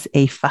as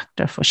a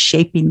factor for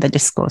shaping the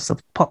discourse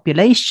of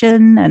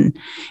population and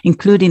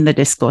including the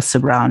discourse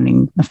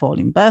surrounding the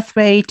falling birth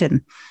rate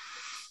and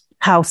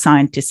how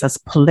scientists as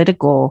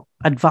political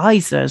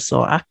advisors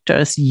or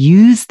actors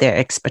use their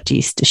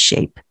expertise to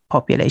shape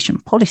population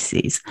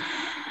policies.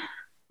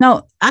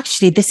 Now,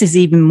 actually, this is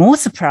even more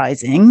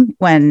surprising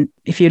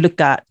if you look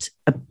at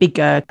a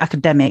bigger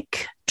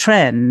academic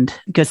trend,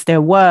 because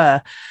there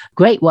were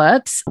great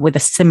works with a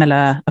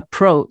similar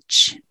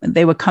approach.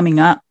 They were coming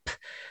up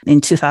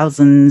in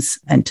 2000s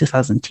and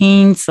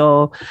 2010s.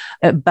 So,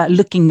 but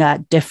looking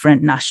at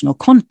different national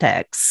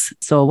contexts.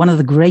 So one of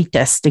the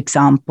greatest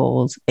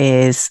examples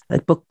is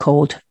a book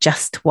called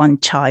Just One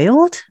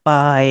Child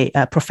by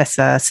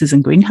Professor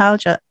Susan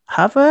Greenhalgh at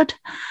Harvard.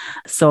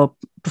 So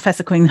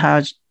Professor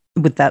Greenhalgh,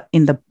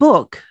 in the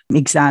book,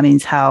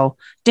 examines how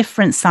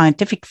different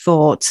scientific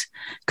thoughts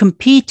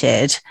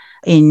competed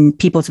in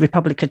People's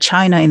Republic of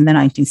China in the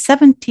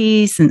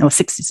 1970s or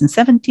 60s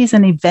and 70s,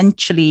 and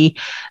eventually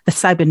the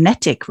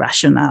cybernetic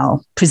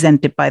rationale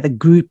presented by the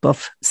group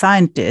of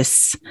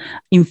scientists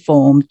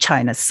informed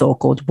China's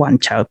so-called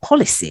one-child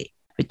policy,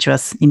 which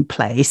was in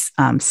place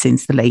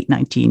since the late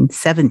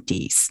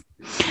 1970s.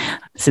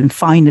 So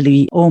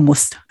finally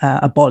almost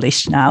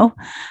abolished now.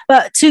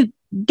 But to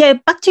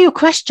get back to your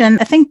question,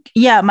 I think,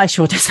 my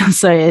shortest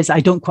answer is I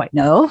don't quite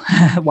know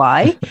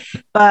why.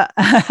 But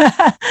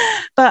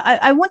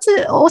I want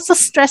to also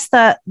stress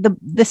that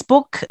this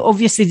book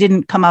obviously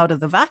didn't come out of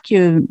the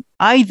vacuum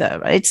either,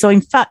 right? So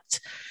in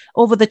fact,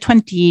 over the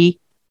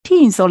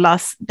 2010s or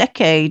last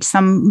decade,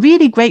 some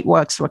really great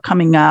works were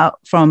coming out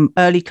from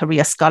early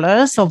career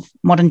scholars of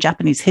modern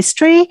Japanese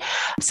history,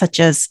 such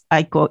as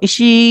Aiko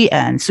Ishii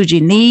and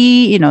Sujin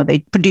Lee. They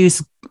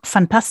produce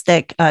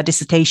fantastic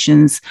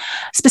dissertations,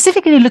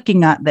 specifically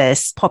looking at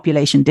this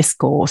population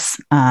discourse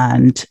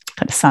and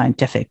kind of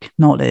scientific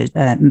knowledge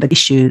and the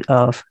issue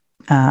of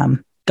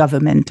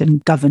government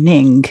and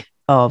governing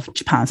of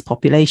Japan's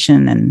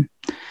population. And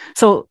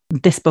so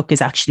this book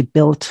is actually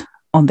built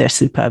on their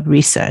superb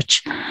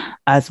research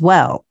as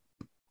well.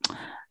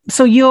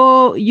 So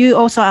you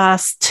also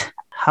asked,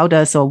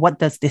 what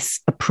does this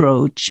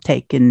approach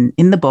taken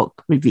in the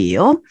book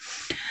reveal?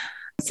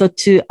 So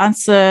to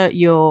answer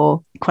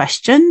your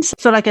questions,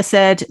 so like I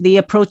said, the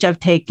approach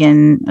I've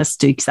taken is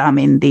to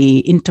examine the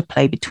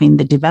interplay between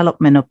the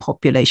development of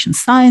population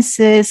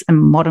sciences and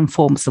modern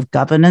forms of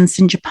governance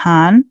in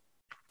Japan.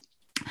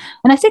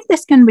 And I think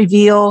this can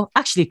reveal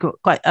actually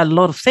quite a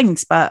lot of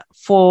things, but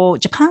for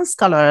Japan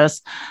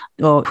scholars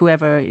or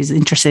whoever is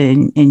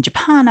interested in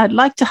Japan, I'd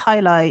like to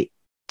highlight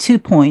 2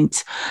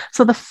 points.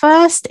 So the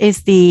first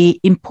is the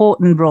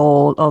important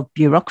role of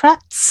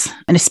bureaucrats,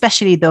 and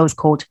especially those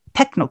called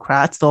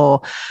technocrats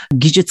or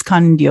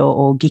gijutsukanryo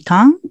or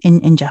gikan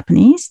in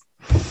Japanese.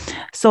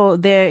 So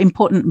their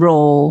important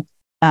role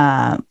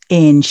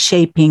in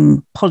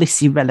shaping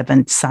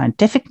policy-relevant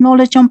scientific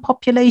knowledge on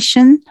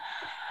population.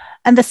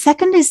 And the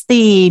second is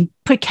the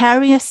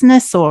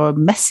precariousness or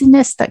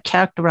messiness that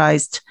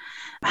characterized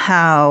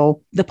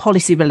how the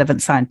policy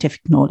relevant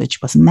scientific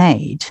knowledge was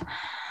made.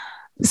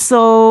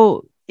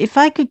 So if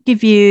I could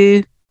give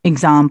you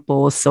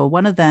examples, so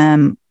one of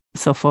them,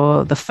 so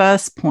for the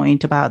first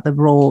point about the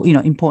role,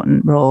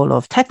 important role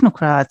of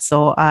technocrats,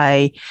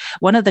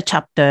 one of the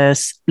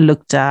chapters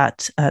looked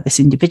at this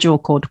individual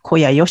called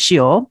Koya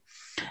Yoshio.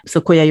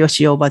 So Koya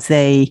Yoshio was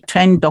a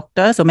trained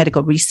doctor, so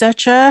medical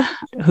researcher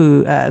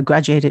who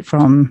graduated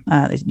from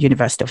the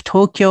University of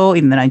Tokyo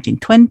in the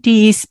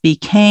 1920s,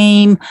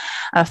 became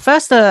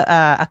first an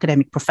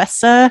academic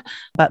professor,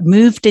 but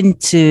moved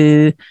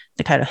into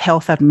the kind of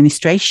health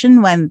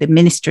administration when the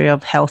Ministry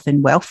of Health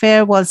and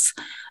Welfare was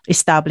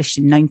established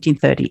in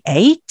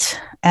 1938.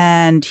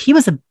 And he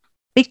was a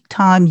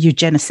big-time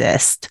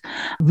eugenicist,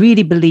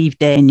 really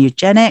believed in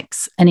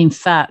eugenics, and in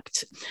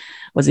fact,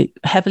 was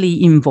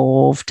heavily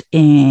involved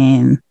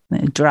in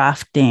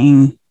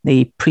drafting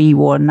the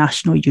pre-war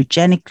national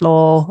eugenic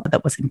law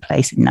that was in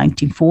place in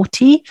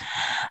 1940.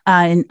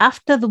 And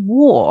after the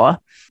war,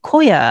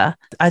 Koya,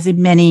 as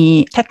in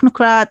many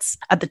technocrats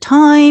at the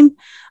time,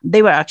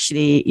 they were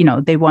actually,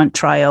 they weren't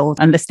trialed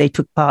unless they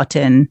took part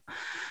in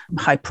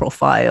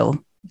high-profile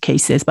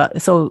cases.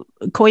 But so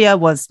Koya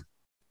was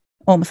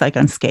almost like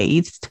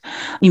unscathed,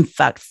 in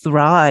fact,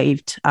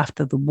 thrived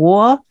after the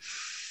war,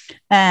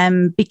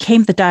 and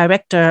became the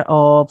director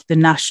of the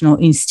National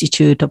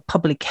Institute of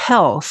Public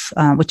Health,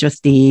 which was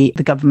the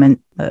government,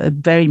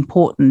 very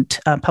important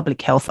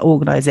public health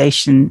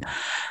organization,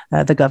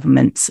 the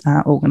government's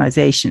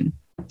organization,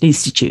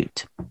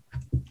 institute.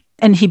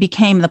 And he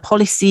became the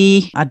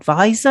policy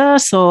advisor,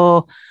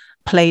 so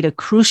played a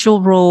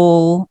crucial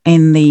role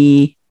in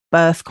the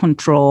birth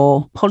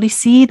control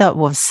policy that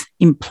was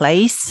in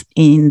place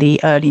in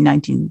the early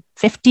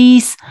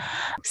 1950s.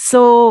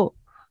 So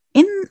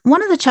in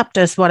one of the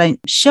chapters, what I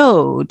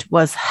showed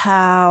was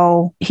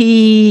how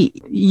he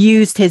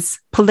used his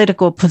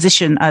political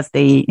position as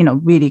the,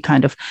 really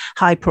kind of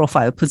high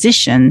profile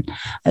position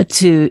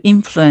to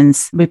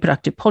influence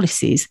reproductive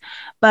policies.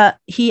 But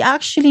he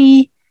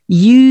actually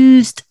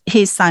used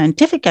his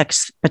scientific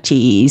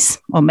expertise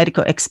or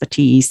medical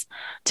expertise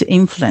to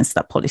influence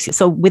that policy.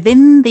 So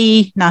within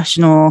the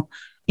National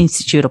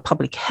Institute of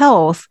Public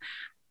Health,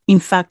 in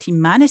fact, he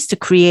managed to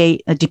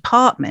create a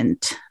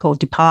department called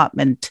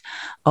Department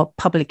of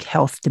Public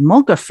Health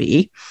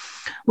Demography,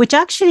 which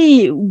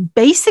actually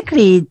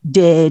basically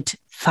did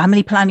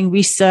family planning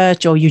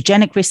research or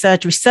eugenic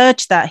research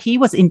that he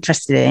was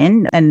interested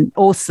in, and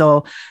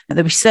also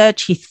the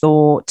research he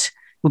thought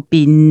would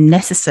be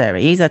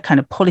necessary, the kind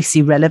of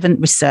policy relevant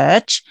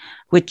research,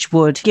 which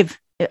would give,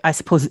 I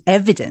suppose,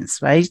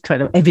 evidence, right?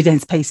 Kind of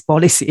evidence-based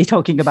policy,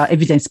 talking about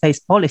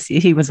evidence-based policy.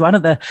 He was one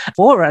of the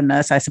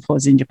forerunners, I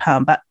suppose, in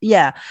Japan. But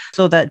yeah,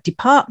 so the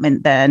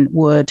department then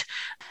would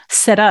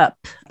set up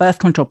birth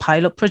control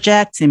pilot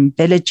projects in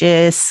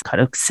villages, kind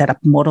of set up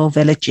model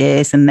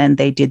villages, and then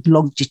they did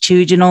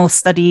longitudinal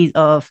studies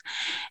of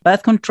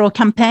birth control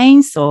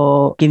campaigns,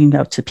 or giving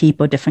out to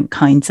people different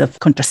kinds of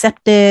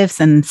contraceptives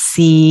and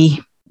see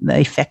the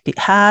effect it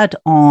had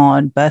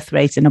on birth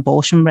rates and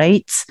abortion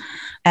rates,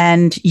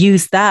 and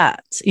use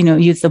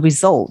the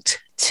result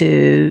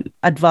to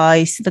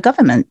advise the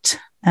government.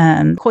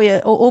 And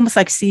Koya, almost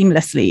like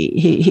seamlessly,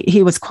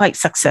 he was quite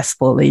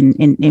successful in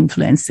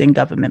influencing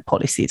government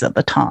policies at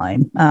the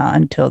time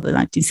until the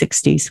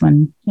 1960s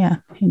when,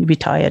 he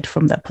retired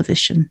from that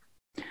position.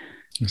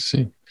 I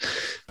see.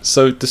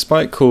 So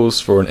despite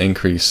calls for an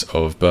increase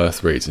of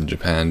birth rates in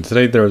Japan,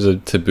 today there is a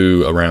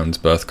taboo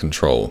around birth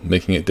control,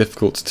 making it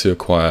difficult to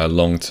acquire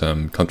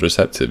long-term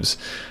contraceptives.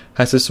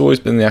 Has this always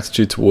been the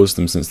attitude towards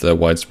them since their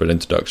widespread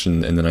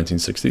introduction in the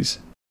 1960s?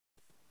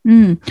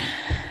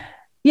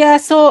 Yeah,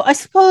 so I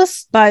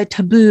suppose by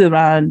taboo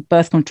around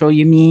birth control,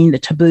 you mean the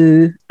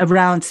taboo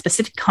around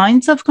specific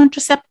kinds of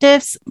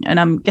contraceptives. And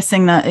I'm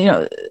guessing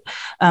that,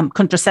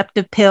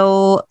 contraceptive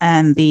pill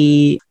and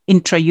the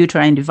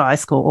intrauterine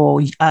device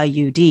called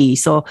IUD.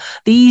 So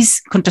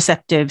these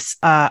contraceptives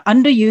are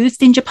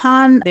underused in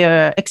Japan.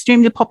 They're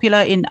extremely popular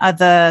in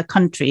other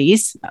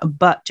countries,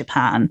 but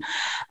Japan.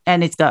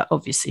 And it's got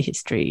obviously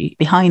history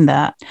behind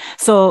that.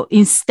 So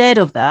instead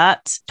of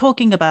that,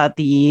 talking about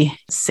the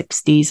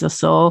 60s or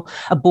so,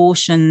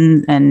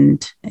 abortion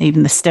and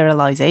even the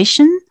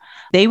sterilization,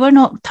 they were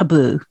not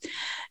taboo,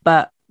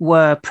 but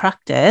were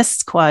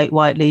practiced quite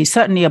widely.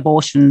 Certainly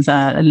abortions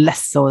are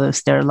less so than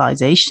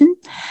sterilization,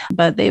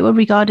 but they were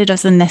regarded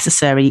as a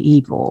necessary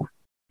evil.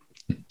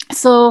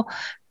 So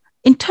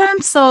in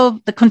terms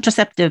of the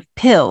contraceptive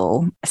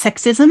pill,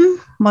 sexism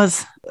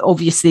was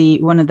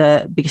obviously one of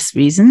the biggest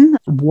reasons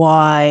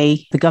why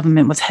the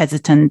government was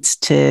hesitant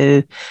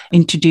to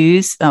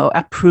introduce or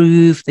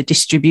approve the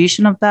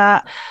distribution of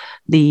that.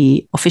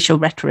 The official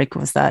rhetoric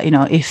was that,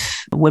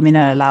 if women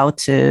are allowed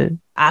to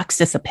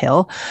access a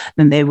pill,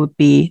 then they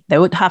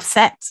would have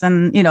sex,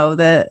 and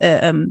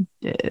that'd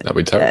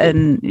be terrible.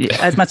 And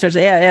as much as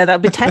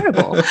that'd be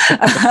terrible.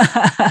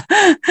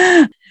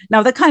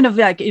 Now, the kind of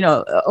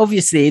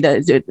obviously,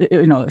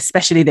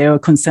 especially they were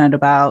concerned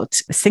about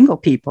single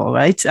people,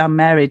 right?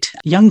 Married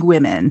young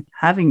women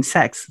having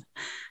sex.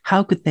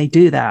 how could they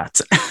do that?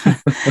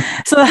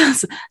 So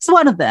that's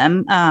one of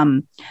them.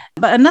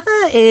 But another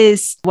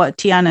is what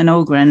Tian and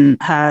Ogren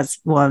has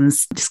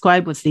once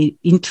described as the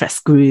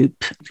interest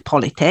group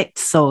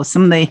politics. So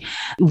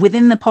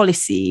within the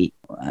policy,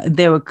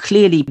 there were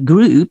clearly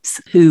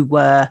groups who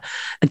were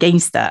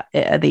against that,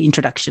 the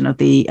introduction of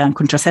the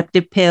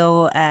contraceptive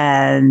pill.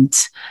 And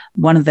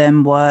one of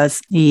them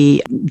was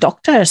the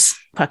doctors,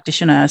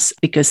 practitioners,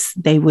 because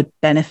they would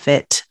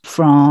benefit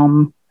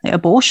from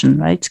abortion,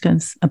 right?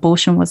 Because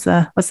abortion was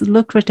a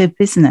lucrative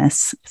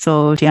business.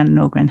 So Tian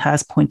Ogren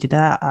has pointed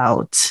that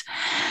out.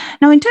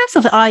 Now, in terms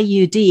of the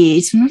IUD,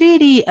 it's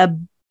really a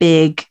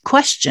big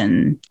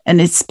question, and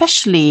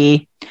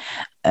especially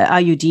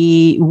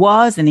IUD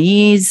was and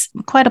is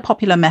quite a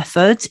popular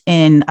method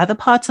in other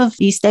parts of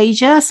East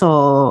Asia,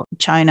 so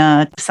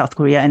China, South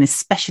Korea, and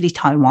especially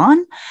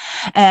Taiwan.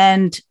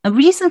 And a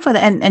reason for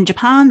that, and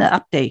Japan, the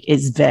uptake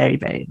is very,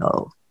 very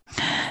low.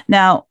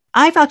 Now,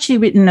 I've actually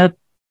written a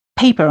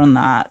paper on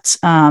that.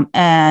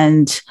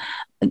 And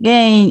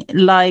again,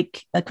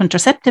 like a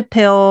contraceptive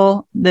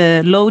pill,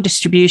 the low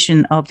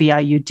distribution of the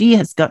IUD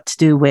has got to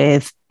do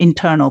with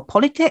internal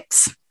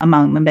politics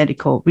among the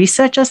medical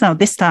researchers. Now,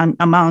 this time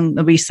among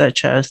the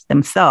researchers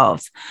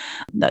themselves.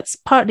 That's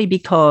partly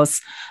because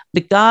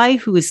the guy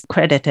who is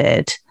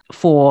credited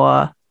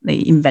for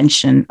the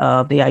invention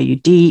of the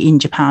IUD in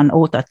Japan,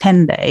 Ota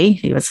Tendai,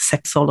 he was a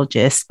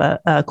sexologist,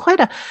 but quite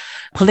a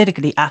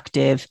politically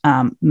active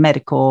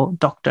medical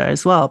doctor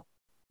as well.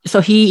 So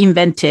he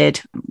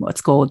invented what's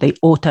called the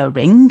Ota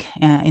ring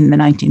in the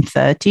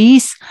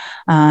 1930s,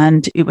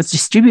 and it was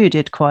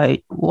distributed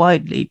quite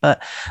widely.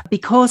 But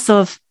because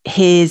of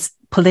his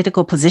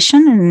political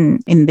position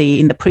in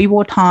the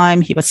pre-war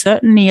time, he was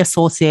certainly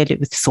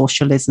associated with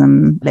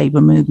socialism,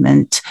 labor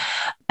movement,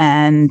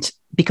 and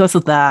because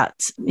of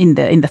that, in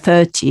the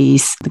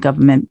 30s, the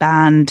government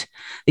banned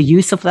the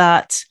use of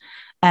that.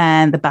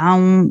 And the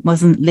ban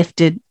wasn't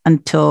lifted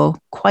until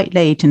quite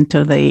late,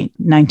 until the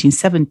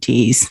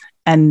 1970s.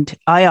 And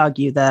I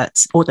argue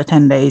that Ota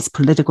Tendai's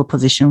political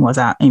position was,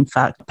 in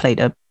fact,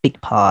 played a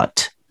big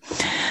part.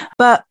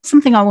 But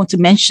something I want to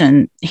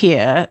mention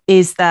here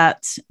is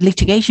that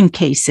litigation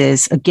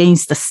cases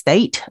against the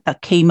state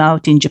that came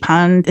out in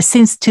Japan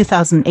since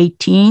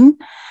 2018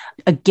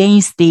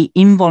 against the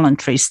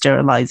involuntary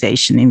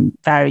sterilization in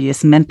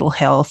various mental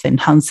health and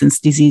Hansen's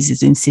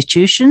diseases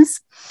institutions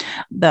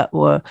that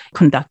were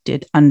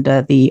conducted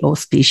under the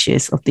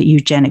auspices of the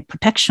eugenic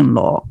protection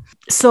law.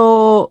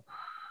 So,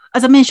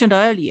 as I mentioned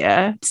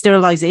earlier,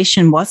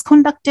 sterilization was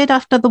conducted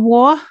after the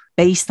war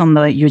based on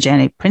the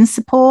eugenic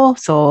principle.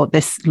 So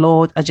this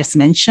law I just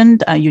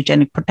mentioned,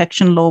 eugenic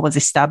protection law, was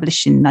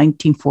established in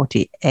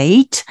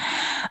 1948.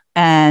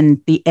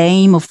 And the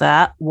aim of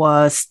that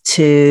was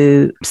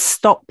to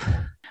stop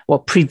or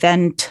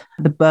prevent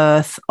the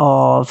birth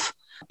of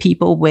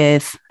people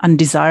with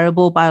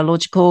undesirable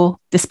biological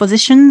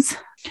dispositions.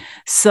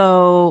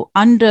 So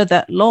under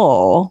that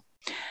law,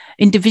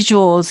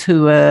 individuals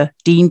who were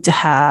deemed to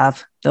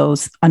have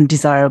those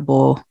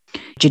undesirable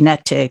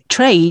genetic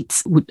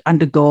traits would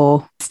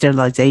undergo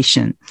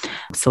sterilization.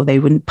 So they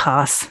wouldn't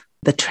pass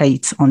the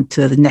traits on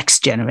to the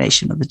next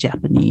generation of the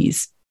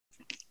Japanese.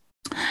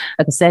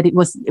 Like I said, it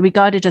was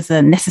regarded as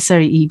a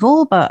necessary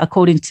evil, but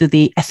according to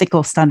the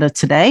ethical standard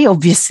today,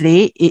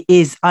 obviously it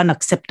is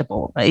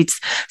unacceptable, right?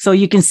 So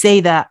you can say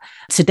that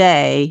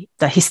today,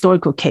 the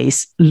historical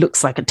case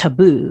looks like a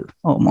taboo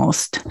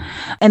almost.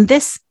 And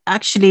this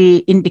actually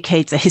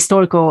indicates a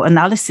historical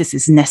analysis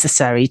is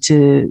necessary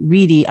to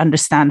really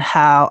understand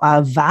how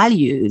our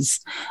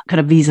values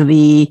kind of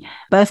vis-a-vis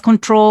birth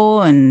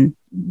control and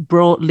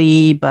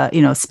broadly, but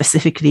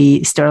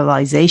specifically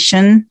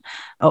sterilization,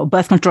 or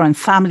birth control and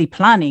family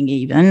planning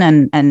even,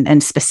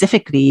 and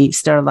specifically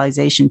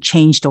sterilization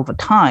changed over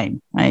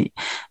time, right?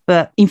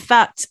 But in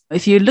fact,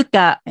 if you look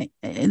at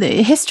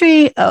the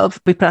history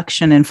of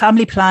reproduction and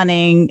family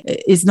planning,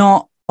 is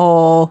not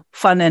all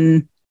fun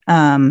and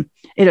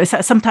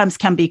sometimes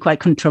can be quite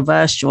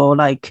controversial,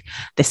 like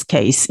this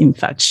case in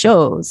fact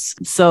shows.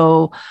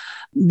 So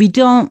we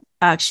don't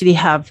actually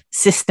have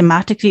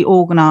systematically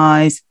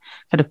organized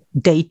kind of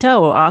data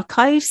or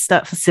archives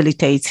that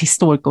facilitates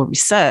historical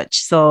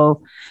research.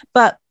 So,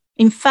 but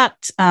in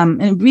fact,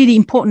 really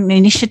important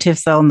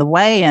initiatives are on the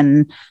way,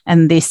 and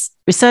this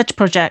research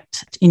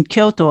project in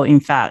Kyoto, in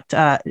fact,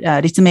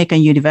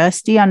 Ritsumeikan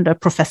University under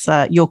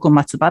Professor Yoko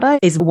Matsubara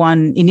is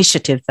one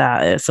initiative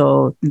that,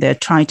 so they're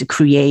trying to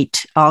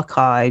create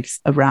archives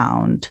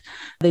around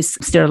these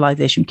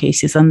sterilization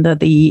cases under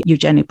the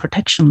eugenic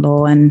protection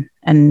law,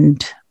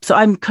 and so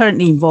I'm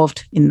currently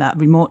involved in that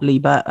remotely,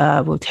 but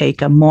will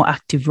take a more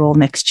active role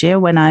next year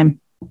when I'm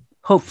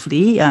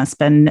hopefully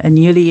spend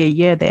nearly a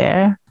year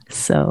there.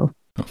 So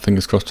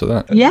fingers crossed for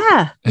that.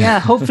 Yeah.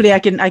 Hopefully I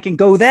can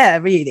go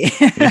there. Really,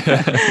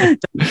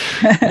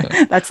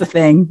 that's the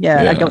thing.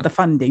 Yeah, I got the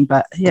funding,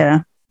 but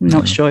I'm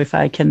not sure if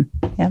I can.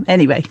 Yeah.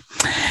 Anyway.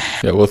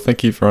 Yeah. Well,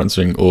 thank you for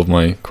answering all of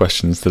my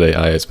questions today,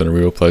 Aya. It's been a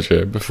real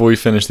pleasure. Before we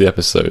finish the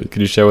episode,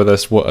 could you share with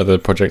us what other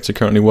projects you're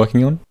currently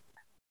working on?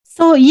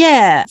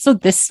 So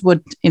this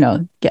would,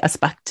 get us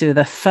back to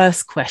the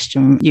first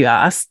question you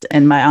asked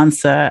and my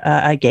answer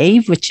I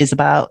gave, which is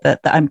about that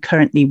I'm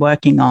currently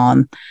working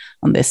on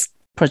this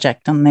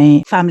project on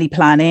the family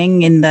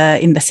planning in the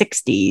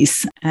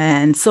 60s.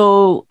 And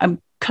so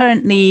I'm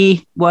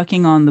currently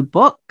working on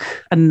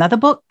another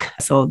book.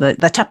 So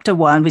the chapter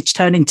 1, which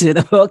turned into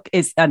the book,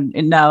 is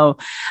now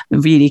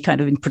really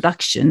kind of in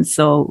production.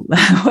 So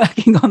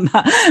working on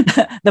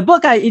that. The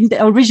book I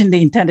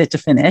originally intended to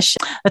finish.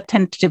 The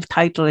tentative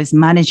title is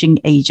Managing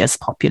Ageist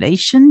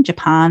Population,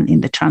 Japan in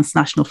the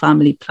Transnational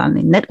Family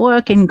Planning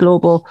Network in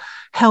Global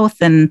Health.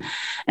 And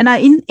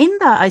in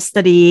that, I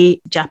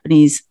study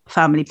Japanese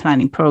family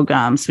planning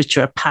programs, which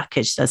are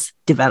packaged as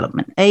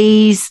development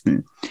A's,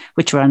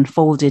 which were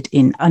unfolded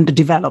in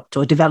underdeveloped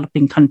or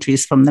developing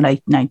countries from the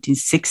late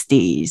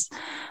 1960s.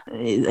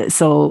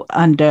 So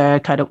under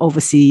kind of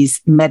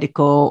overseas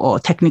medical or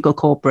technical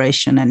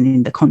cooperation and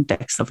in the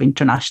context of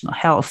international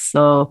health.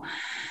 So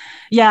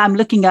I'm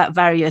looking at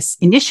various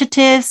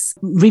initiatives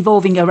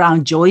revolving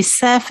around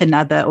JOICEF and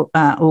other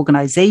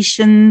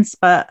organizations.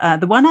 But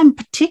the one I'm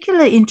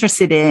particularly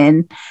interested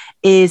in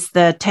is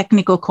the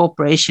technical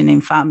cooperation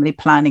in family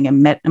planning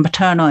and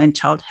maternal and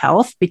child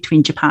health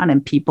between Japan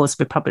and People's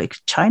Republic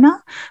of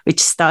China, which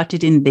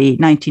started in the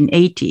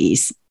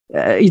 1980s.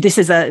 This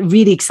is a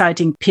really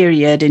exciting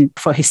period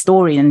for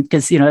historians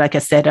because, like I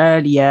said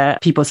earlier,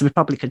 People's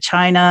Republic of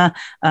China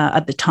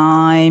at the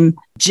time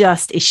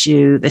just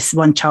issued this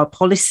one-child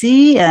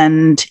policy.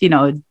 And,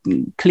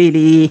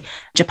 clearly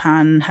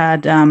Japan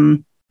had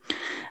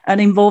an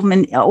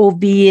involvement,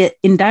 albeit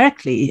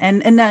indirectly.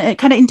 And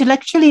kind of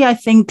intellectually, I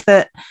think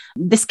that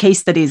this case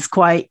study is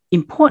quite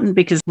important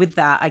because with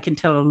that, I can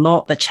tell a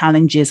lot the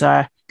challenges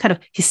are kind of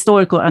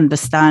historical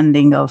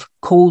understanding of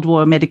Cold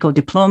War medical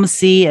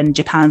diplomacy and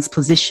Japan's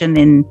position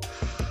in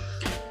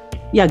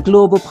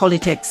global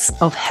politics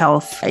of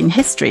health in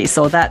history.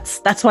 So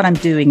that's what I'm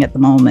doing at the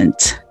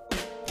moment.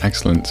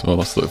 Excellent. Well,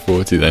 lots to look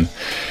forward to then.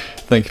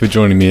 Thank you for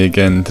joining me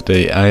again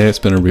today, Aya. It's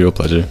been a real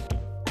pleasure.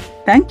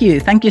 Thank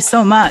you. Thank you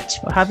so much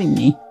for having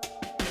me.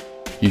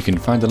 You can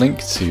find a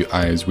link to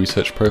Aya's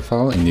research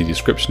profile in the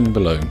description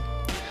below.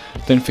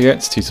 Don't forget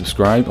to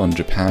subscribe on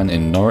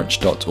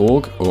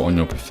japaninnorwich.org or on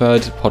your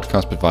preferred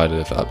podcast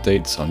provider for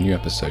updates on new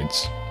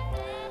episodes.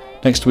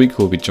 Next week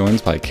we'll be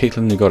joined by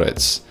Caitlin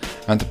Nigoretz,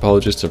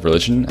 anthropologist of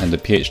religion and a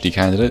PhD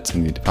candidate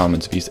in the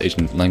Department of East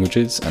Asian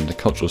Languages and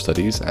Cultural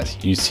Studies at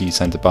UC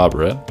Santa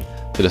Barbara,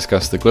 to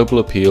discuss the global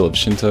appeal of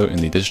Shinto in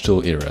the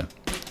digital era.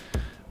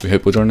 We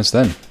hope you'll join us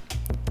then.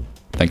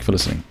 Thank you for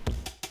listening.